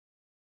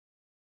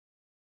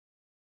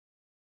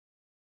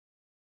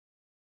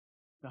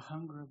 The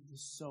hunger of the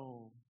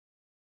soul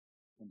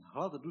Ten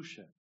hlad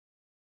duše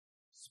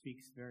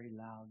speaks very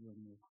loud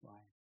when we're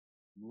quiet.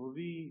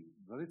 mluví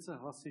velice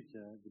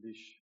hlasitě,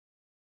 když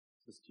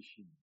se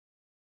stišíme.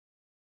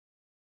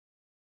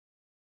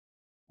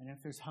 And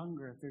if there's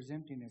hunger, if there's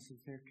emptiness,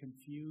 if there's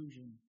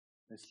confusion,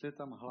 Jestli je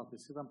tam hlad,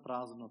 jestli je tam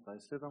prázdnota,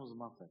 jestli je tam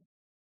zmatek,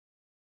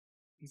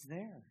 he's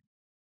there.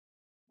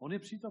 on je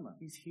přítomen,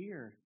 He's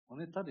here.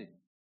 on je tady.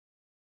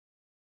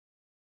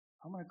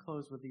 I'm going to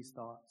close with these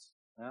thoughts.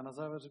 A já na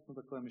závěr řeknu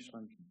takové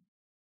myšlenky.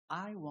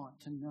 I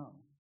want to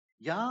know.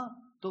 Já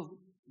to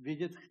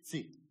vědět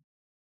chci.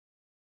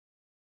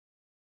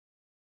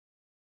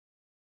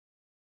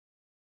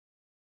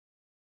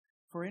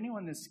 For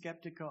anyone that's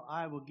skeptical,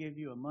 I will give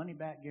you a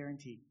money-back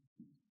guarantee.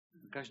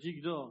 Každý,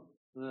 kdo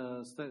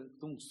jste k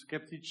tomu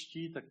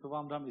skeptičtí, tak to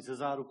vám dám i se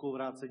zárukou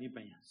vrácení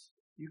peněz.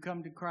 You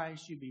come to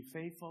Christ, you be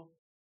faithful,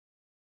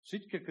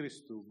 Přijď ke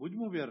Kristu, buď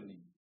mu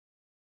věrný.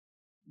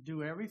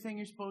 do everything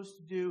you're supposed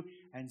to do,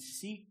 and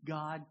seek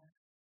God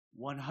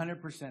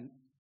 100%.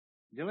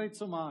 Dělej,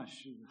 co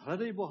máš.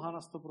 Hledej Boha na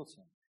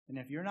 100%. And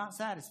if you're not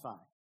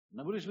satisfied,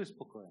 Nebudeš-li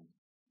spokojen,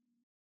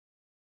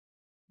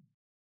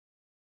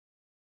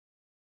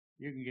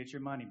 you can get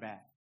your money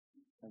back.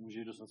 tak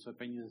můžeš dostat své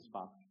peníze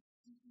zpátky.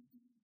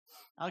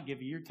 I'll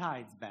give you your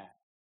tithes back.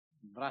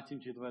 Vrátím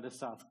ti tvoje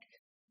desátky.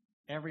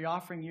 Every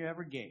offering you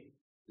ever gave.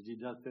 Ti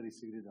dát, který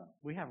jsi kdy dal.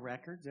 We have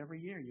records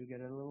every year. You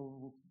get a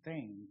little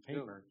thing,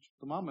 paper.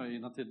 To máme i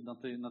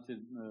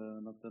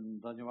na ten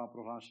daňová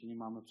prohlášení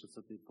máme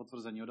přece ty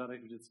potvrzení o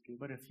darech vždycky.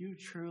 But if you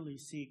truly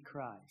seek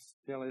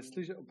Christ Ale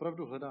jestliže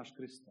opravdu hledáš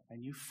Krista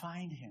and you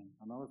find him,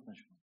 a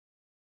nalezneš ho,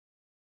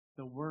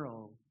 the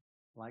world,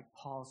 like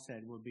Paul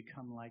said, will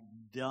become like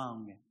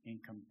dung in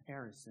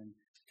comparison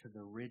to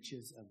the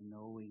riches of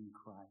knowing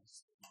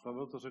Christ.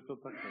 Pavel to řekl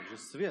takhle, že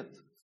svět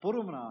v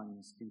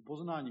porovnání s tím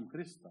poznáním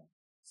Krista,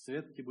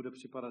 svět ti bude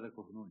připadat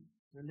jako hnoj.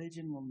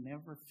 Religion will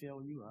never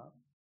fill you up.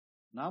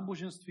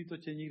 Náboženství to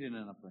tě nikdy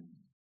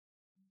nenaplní.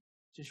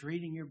 Just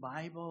reading your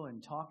Bible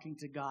and talking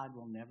to God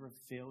will never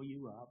fill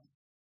you up.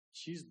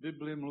 Číst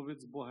Bibli,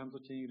 mluvit s Bohem, to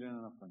tě nikdy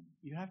nenaplní.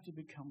 You have to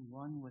become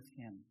one with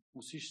him.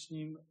 Musíš s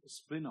ním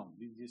splynout,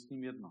 být s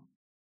ním jedno.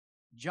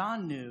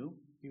 John knew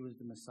he was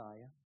the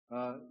Messiah.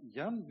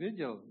 Jan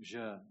věděl,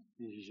 že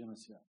Ježíš je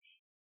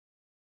Mesiáš.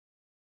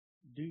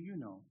 Do you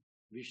know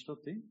Víš to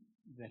ty,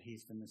 that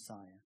he's the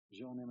Messiah,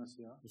 že on je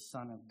Mesiáš? the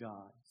Son of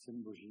God,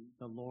 Syn Boží,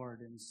 the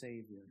Lord and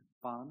Savior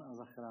Pán a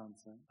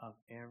zachránce of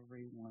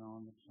everyone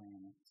on the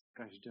planet,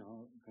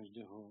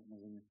 každého na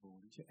země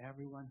kouli. to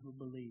everyone who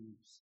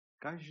believes?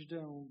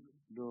 Každému,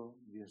 kdo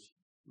věří.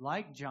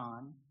 Like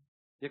John,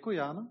 Jako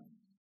Jan,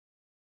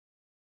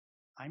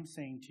 I'm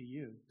saying to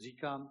you,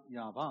 Říkám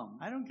já vám.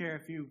 I don't care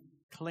if you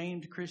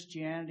claimed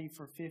Christianity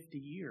for 50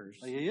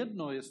 years. A je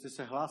jedno, jestli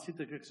se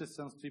hlásíte ke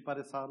křesťanství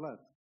 50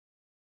 let.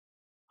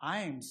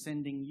 I am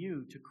sending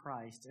you to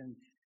Christ and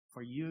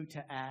for you to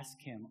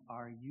ask him,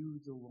 are you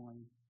the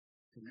one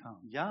to come?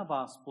 Já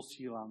vás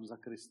posílám za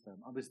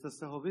Kristem, abyste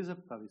se ho vy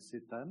zeptali,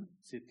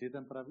 jsi ty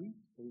ten pravý,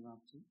 který má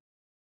přijít?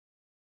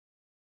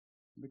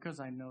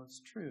 Because I know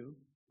it's true,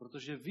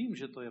 Protože vím,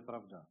 že to je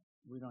pravda.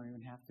 we don't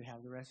even have to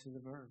have the rest of the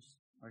verse.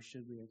 Or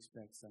should we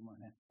expect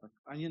someone else? Tak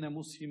ani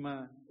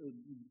nemusíme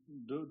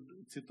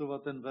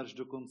citovat ten verš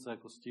do konce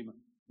jako s tím,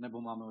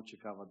 nebo máme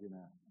očekávat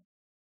jiné.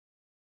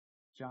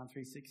 John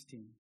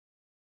 3:16.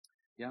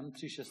 Jan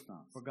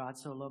 3:16. For God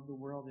so loved the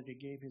world that he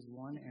gave his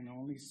one and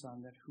only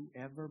Son, that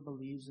whoever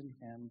believes in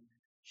him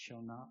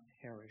shall not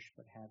perish,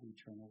 but have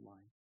eternal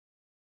life.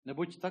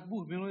 Neboť tak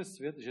Bůh miluje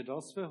svět, že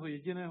dal svého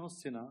jediného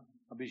syna,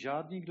 aby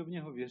žádný, kdo v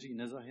něho věří,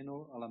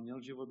 nezahynul, ale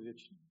měl život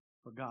věčný.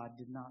 For God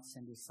did not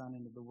send his Son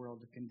into the world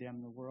to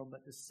condemn the world,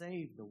 but to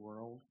save the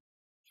world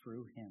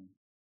through him.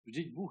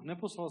 Vždyť Bůh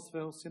neposlal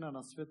svého syna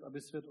na svět,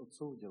 aby svět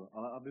odsoudil,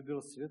 ale aby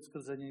byl svět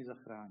skrze něj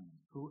zachráněn.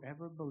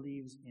 Whoever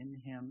believes in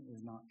him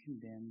is not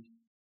condemned,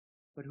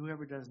 but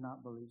whoever does not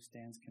believe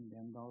stands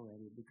condemned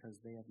already,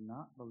 because they have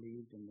not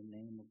believed in the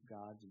name of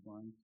God's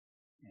one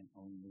and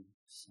only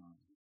Son.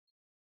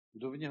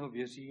 Kdo v něho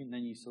věří,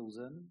 není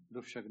souzen,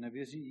 kdo však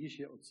nevěří, již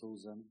je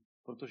odsouzen,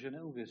 protože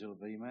neuvěřil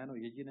ve jméno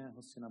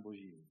jediného Syna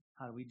Božího.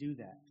 How do we do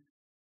that?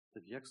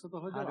 Teď jak se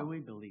tohle How do dělá?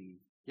 we believe?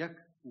 Jak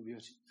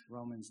uvěřit?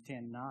 Romans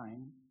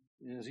 10:9.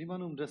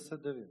 Římanům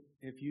 10:9.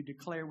 If you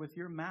declare with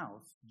your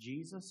mouth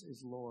Jesus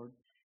is Lord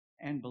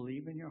and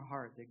believe in your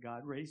heart that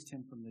God raised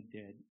him from the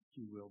dead,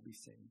 you will be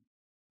saved.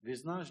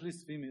 Vyznáš-li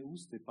svými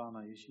ústy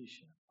Pána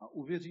Ježíše a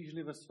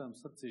uvěříš-li ve svém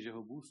srdci, že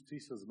ho Bůh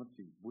vzkřísil z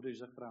mrtvých, budeš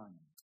zachráněn.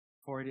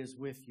 For it is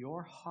with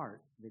your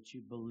heart that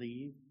you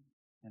believe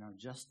and are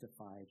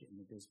justified, and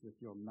it is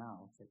with your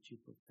mouth that you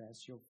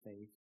profess your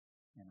faith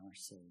and are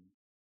saved.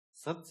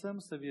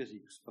 Srdcem se věří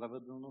k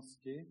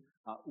spravedlnosti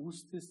a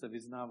ústy se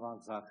vyznává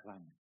k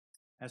záchraně.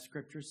 As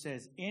Scripture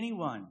says,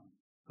 anyone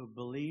who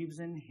believes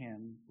in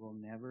him will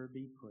never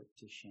be put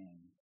to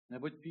shame.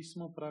 Neboť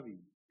písmo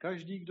praví,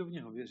 každý, kdo v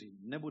něho věří,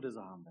 nebude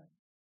zahanben.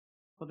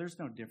 For there's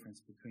no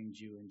difference between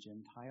Jew and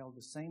Gentile.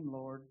 The same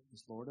Lord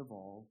is Lord of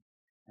all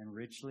and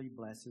richly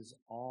blesses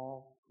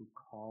all who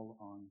call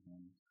on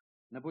him.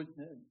 Neboť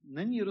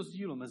není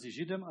rozdílu mezi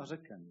Židem a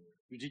Řekem.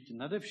 Vždyť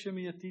nade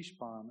všemi je týž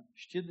Pán,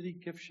 štědrý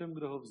ke všem,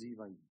 kdo ho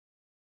vzývají.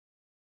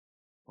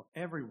 For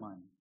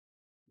everyone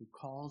who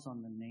calls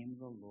on the name of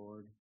the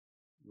Lord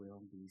will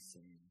be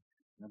saved.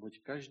 Neboť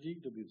každý,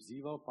 kdo by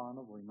vzýval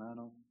Pánovo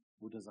jméno,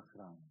 bude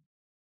zachráněn.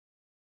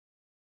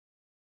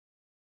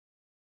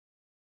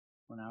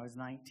 When I was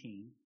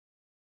 19,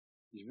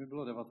 Když mi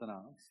bylo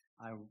 19,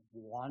 I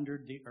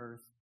wandered the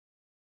earth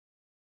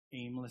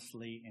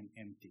aimlessly and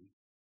empty.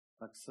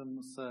 tak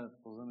jsem se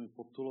po zemi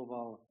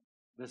potuloval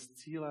bez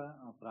cíle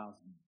a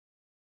prázdný.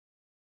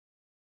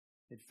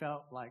 It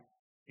felt like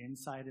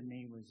inside of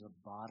me was a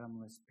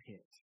bottomless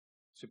pit.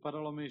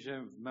 Připadalo mi,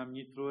 že v mém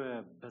nitru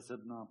je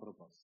bezedná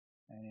propast.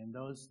 And in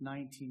those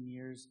 19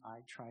 years,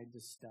 I tried to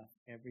stuff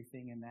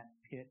everything in that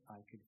pit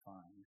I could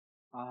find.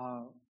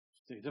 A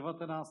v těch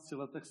 19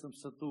 letech jsem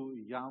se tu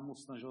jámu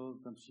snažil,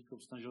 ten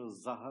příkop snažil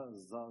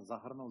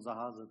zahrnout,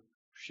 zaházet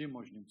vším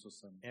možným, co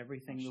jsem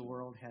Everything the našel.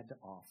 world had to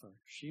offer.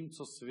 Vším,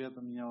 co svět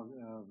měl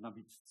v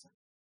nabídce.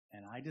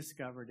 And I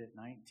discovered at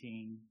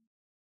 19,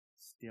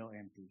 still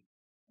empty.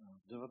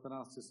 V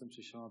 19 jsem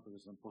přišel na to, že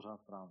jsem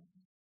pořád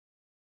prázdný.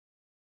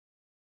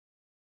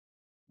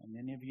 And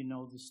many of you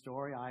know the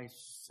story. I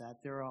sat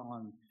there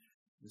on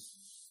this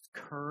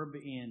curb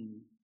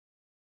in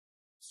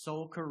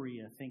Seoul,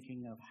 Korea,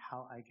 thinking of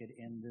how I could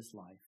end this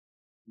life.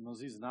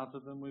 Mnozí znáte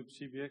ten můj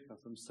příběh. Já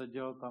jsem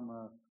seděl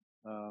tam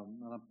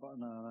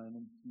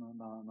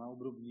na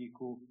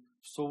obrubníku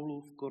v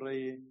Soulu v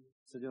Koreji.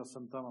 Seděl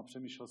jsem tam a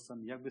přemýšlel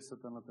jsem, jak by se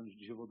ten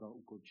život dal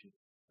ukončit.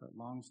 But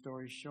long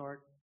story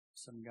short,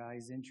 some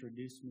guys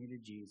introduced me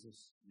to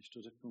Jesus. Když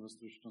to řeknu ve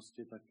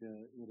stručnosti, tak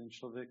jeden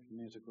člověk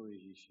mi řekl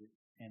Ježíši.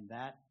 And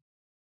that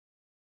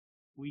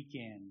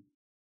weekend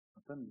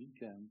A ten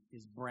víkend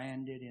is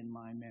branded in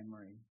my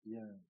memory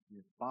je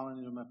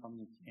vpálený do mé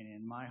paměti, and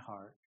in my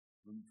heart.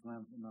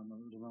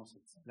 do mého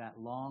srdce. That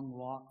long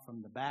walk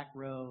from the back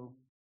row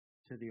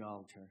to the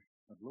altar.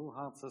 Ta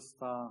dlouhá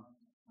cesta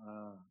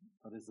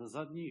tady ze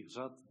zadních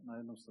řad na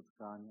jednom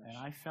setkání And až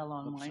I fell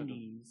on my dopředu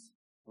knees.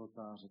 k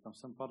oltáři. Tam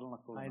jsem padl na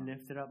I kolena,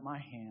 lifted up my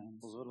hands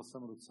pozvedl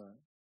jsem ruce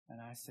and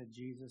I said,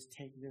 Jesus,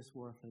 take this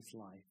worthless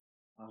life.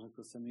 a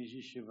řekl jsem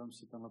Ježíši, vem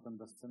si ten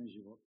bezcenný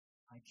život.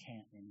 I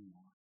can't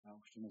anymore. Já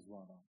už to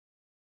nezvládám.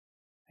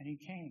 And he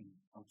came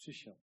A on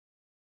přišel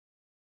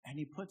and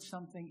he put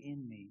something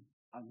in me.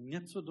 a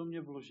něco do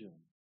mě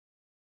vložil.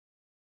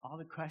 All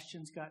the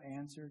questions got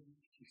answered,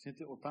 Všechny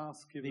ty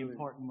otázky the byly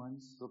important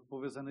ones.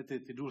 zodpovězeny,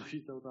 ty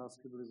důležité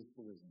otázky byly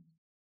zodpovězeny.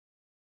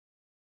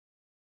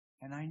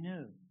 And I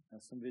knew Já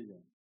jsem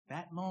věděl,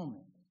 that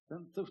moment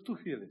V tu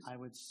chvíli, I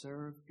would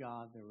serve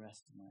God the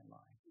rest of my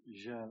life.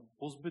 že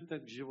po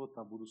zbytek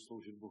života budu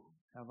sloužit Bohu.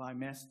 Have I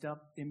messed up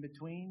in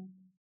between?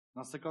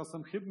 Nasekal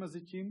jsem chyb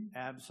mezi tím?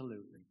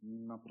 Absolutely.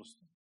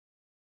 Naprosto.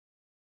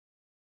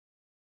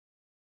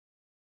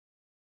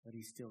 But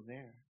he's still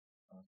there.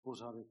 Ale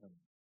pořád je tady.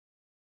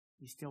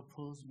 He still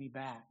pulls me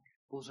back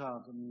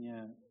Pořád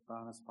mě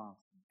táhne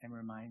zpátky. and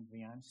reminds me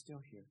I'm still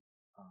here.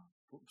 A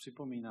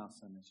připomíná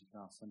se mi,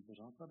 říká, jsem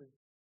pořád tady.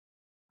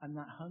 I'm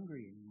not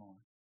hungry anymore.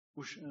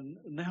 Už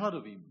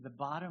nehladovím. The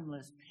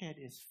bottomless pit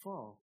is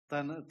full.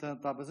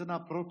 Ta bezedná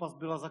propast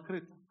byla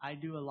zakryta. I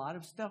do a lot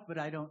of stuff, but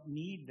I don't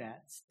need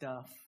that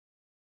stuff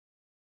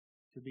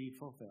to be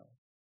fulfilled.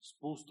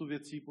 Spoustu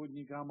věcí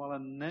podnikám, ale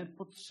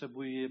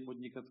nepotřebuji je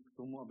podnikat k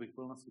tomu, abych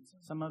byl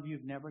nasycen. Some of you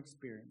have never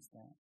experienced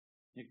that.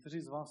 Někteří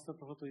z vás jste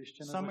tohoto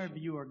ještě Some of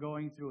nezažili. you are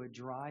going through a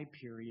dry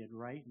period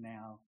right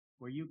now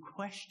where you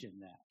question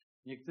that.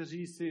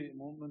 Někteří si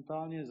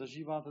momentálně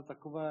zažíváte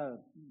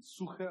takové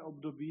suché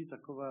období,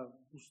 takové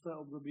pusté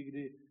období,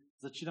 kdy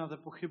začínáte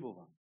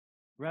pochybovat.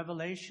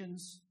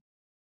 Revelations,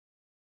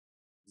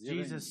 Zjevení.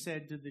 Jesus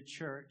said to the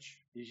church,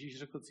 Ježíš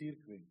řekl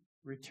církvi,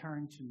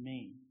 return to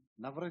me.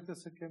 navraťte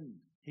se ke mně.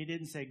 He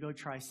didn't say, go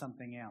try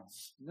something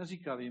else.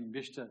 Neříkal jim,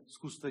 běžte,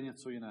 zkuste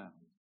něco jiného.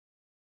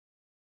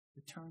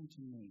 Return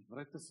to me.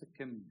 Vraťte se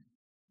ke mně.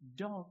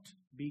 Don't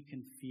be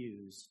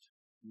confused.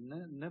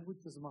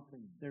 Nebuďte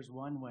zmatení. There's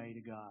one way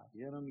to God.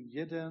 Je jenom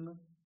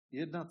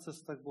jedna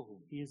cesta k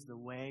Bohu. He is the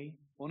way,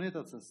 On je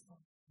ta cesta,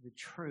 the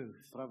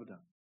truth,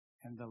 pravda,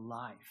 and the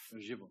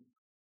life život,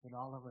 that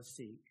all of us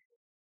seek.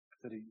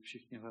 který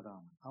všichni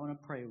hledáme. I want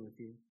to pray with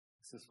you.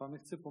 Se s vámi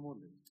chci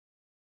pomodlit.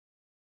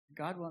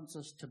 God wants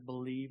us to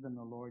believe in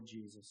the Lord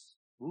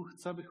Jesus. Bůh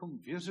chce, abychom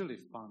věřili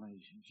v Pána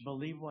Ježíše.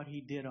 Believe what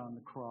he did on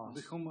the cross.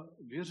 Abychom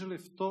věřili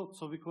v to,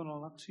 co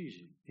vykonal na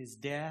kříži. His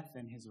death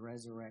and his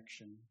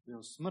resurrection.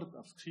 Jeho smrt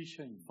a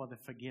vzkříšení. For the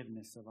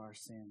forgiveness of our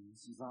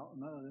sins.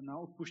 Na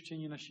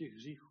odpuštění našich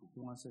hříchů.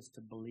 He wants us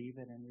to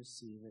believe it and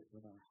receive it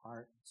with our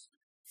hearts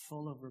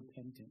full of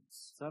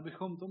repentance. Chce,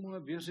 abychom tomuhle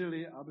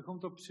věřili a abychom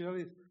to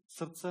přijali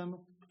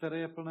srdcem, které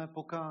je plné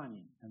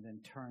pokání. And then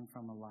turn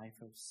from a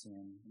life of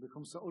sin.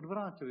 Abychom se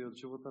odvrátili od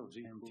života v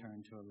hříchu. And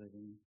turn to a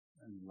living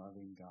and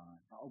loving God.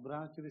 A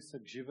obrátili se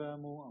k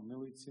živému a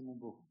milujícímu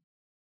Bohu.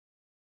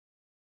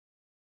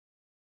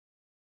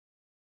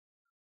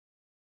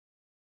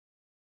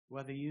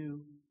 Whether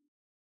you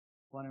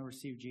want to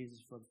receive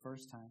Jesus for the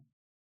first time,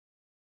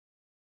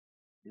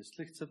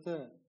 jestli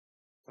chcete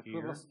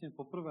takhle vlastně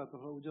poprvé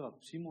tohle udělat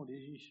přímo od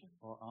Ježíše,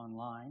 or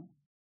online,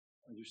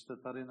 ať už jste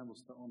tady nebo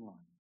jste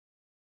online,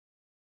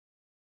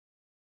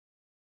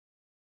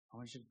 I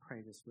want you to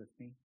pray this with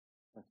me.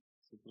 tak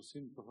si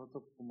prosím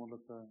tohleto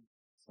pomodlete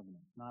se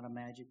mnou. Not a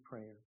magic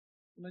prayer.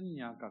 To není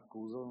nějaká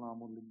kouzelná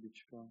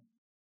modlitbička.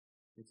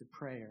 It's a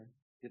prayer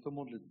Je to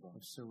modlitba,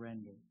 of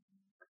surrender.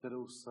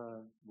 kterou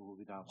se Bohu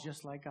vydává.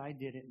 Just like I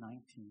did at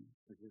 19.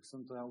 Tak jak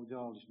jsem to já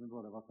udělal, když mi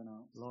bylo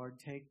 19. Lord,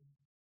 take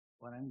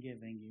what I'm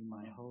giving you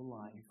my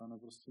whole life. Pane,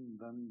 prosím,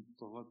 vem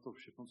tohleto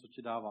všechno, co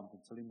ti dávám,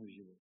 ten celý můj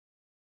život.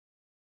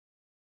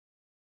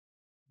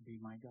 Be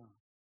my God.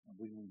 A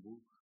buď můj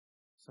Bůh.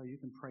 So you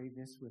can pray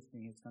this with me.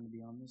 It's going to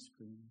be on the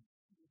screen.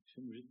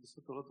 Takže můžete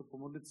se tohleto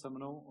pomodlit se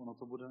mnou, ono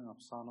to bude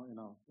napsáno i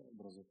na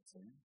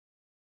obrazovce.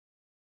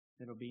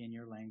 It'll be in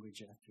your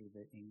language after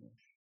the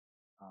English.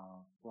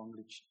 A po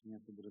angličtině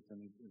to budete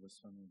mít i ve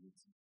svém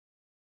jazyce.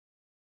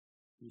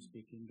 You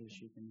speak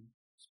English, you can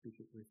speak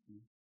it with me.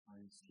 A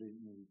jestli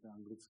mluvíte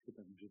anglicky,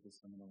 tak můžete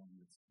se mnou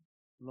anglicky.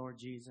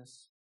 Lord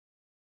Jesus,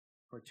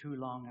 for too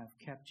long I've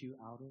kept you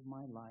out of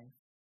my life.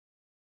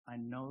 I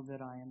know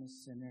that I am a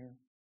sinner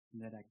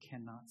and that I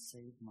cannot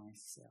save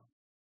myself.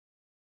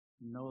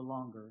 No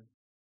longer,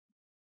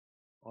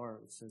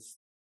 or it says,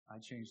 I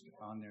changed it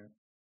on there,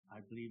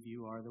 I believe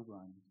you are the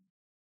one.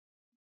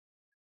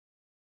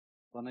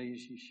 Pane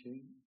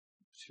Ježíši,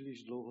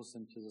 příliš dlouho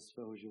jsem tě ze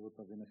svého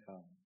života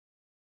vynechal.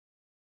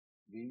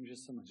 Vím, že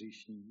jsem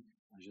hříšník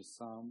a že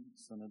sám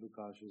se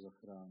nedokážu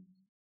zachránit.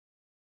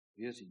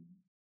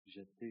 Věřím,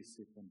 že ty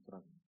jsi ten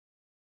pravý.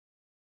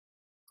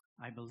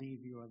 I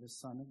believe you are the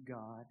Son of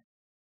God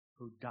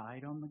who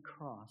died on the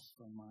cross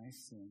for my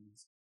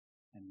sins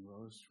and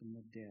rose from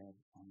the dead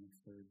on the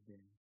third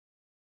day.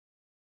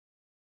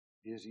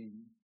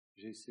 Věřím,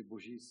 že jsi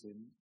Boží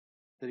syn,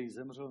 který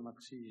zemřel na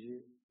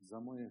kříži za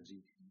moje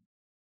hříchy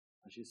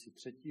a že jsi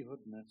třetího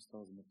dne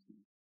vstal z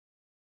mrtvých.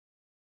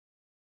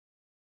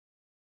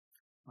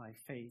 By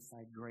faith,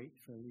 I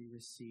gratefully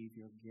receive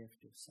your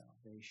gift of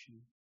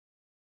salvation.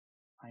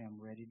 I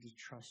am ready to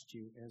trust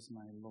you as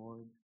my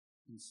Lord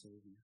and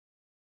Savior.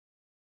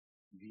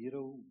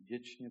 Vírou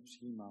vděčně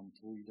přijímám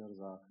tvůj dar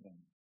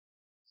záchrany.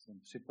 Jsem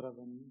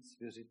připravený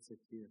svěřit se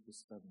ti jako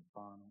svému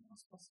Pánu a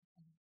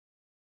Spasiteli.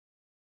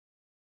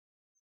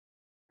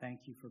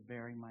 Thank you for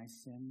bearing my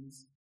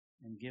sins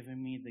and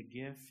giving me the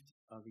gift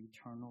of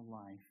eternal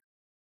life.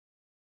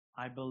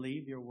 I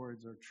believe your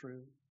words are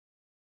true.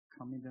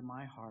 Come into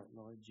my heart,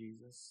 Lord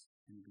Jesus,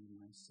 and be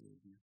my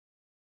Savior.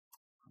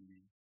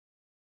 Amen.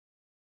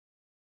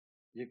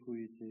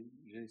 Děkuji ti,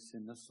 že jsi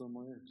nesl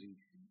moje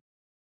hříchy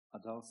a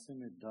dal si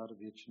mi dar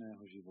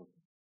věčného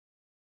života.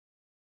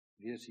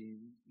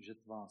 Věřím, že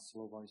tvá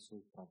slova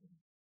jsou pravda.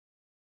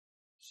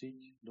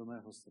 Přijď do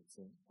mého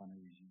srdce, Pane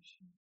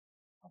Ježíši,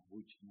 a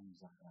buď můj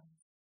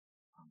záchrance.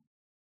 Amen.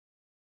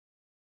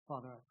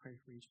 Father, I pray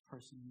for each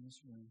person in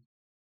this room.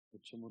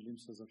 Otče, modlím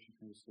se za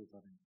všechny, kdo jsou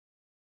tady.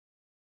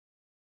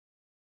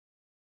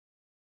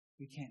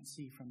 We can't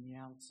see from the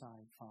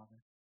outside,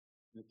 Father,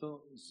 My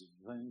to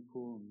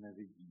zvenku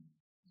nevidíme.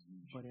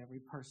 but every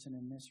person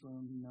in this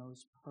room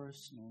knows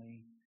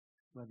personally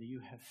whether you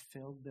have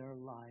filled their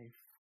life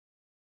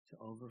to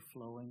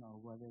overflowing or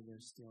whether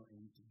they're still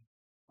empty.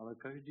 Ale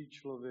každý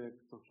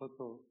člověk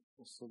tohleto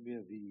o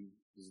sobě ví,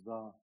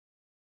 zda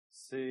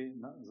si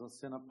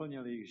zase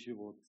naplnil jejich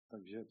život,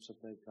 takže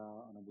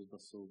přetéká, anebo zda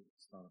jsou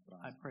stále I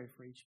prázdní. pray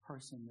for each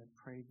person that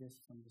prayed this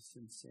from the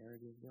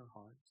sincerity of their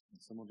heart, Já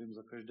se modlím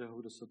za každého,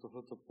 kdo se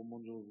tohleto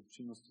pomodlil v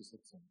upřímnosti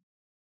srdce.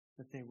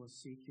 that they will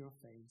seek your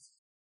face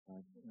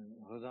Tak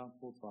hledá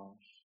tvou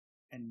tvář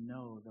and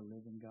know the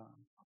living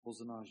God. a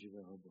pozná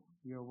živého Boha.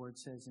 Your word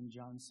says in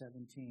John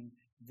 17,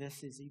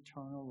 this is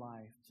eternal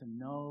life, to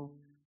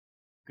know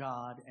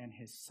God and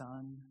his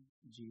Son,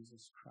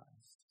 Jesus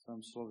Christ. V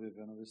svém slově v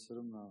Janovi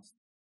 17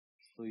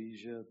 stojí,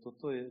 že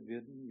toto je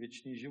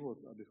věčný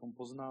život, abychom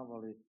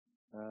poznávali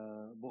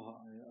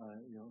Boha a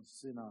jeho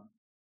syna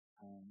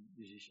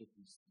Ježíše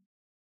Krista.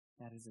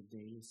 That is a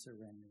daily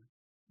surrender.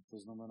 To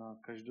znamená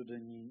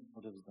každodenní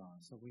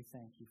odevzdání. So we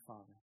thank you,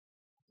 Father,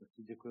 Tak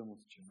ti děkujeme,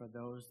 Otče. for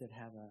those that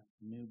have a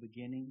new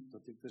beginning, Za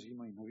ty, kteří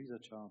mají nový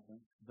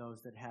začátek,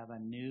 those that have a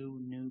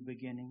new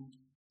beginning,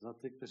 za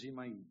ty, kteří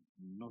mají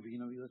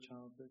nový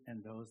začátek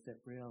and those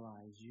that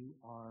realize you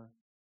are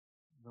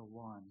the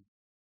one.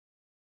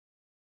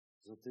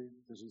 za ty,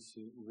 kteří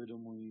si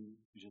uvědomují,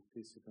 že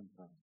ty jsi ten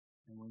pravý.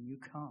 And when you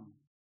come,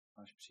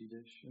 Až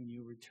přijdeš, when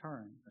you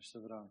return až se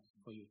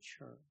vrátíš for your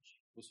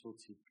church, po svou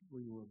církvi, we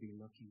will be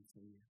looking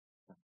for you.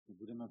 tak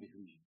budeme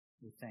vyhlížet.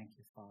 We thank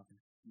you, Father,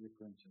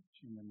 Děkujeme ti,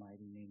 Otče. in the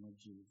mighty name of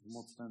V Jesus.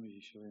 mocném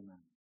Ježíšově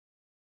jménu.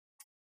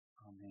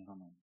 Amen.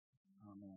 Amen. Amen.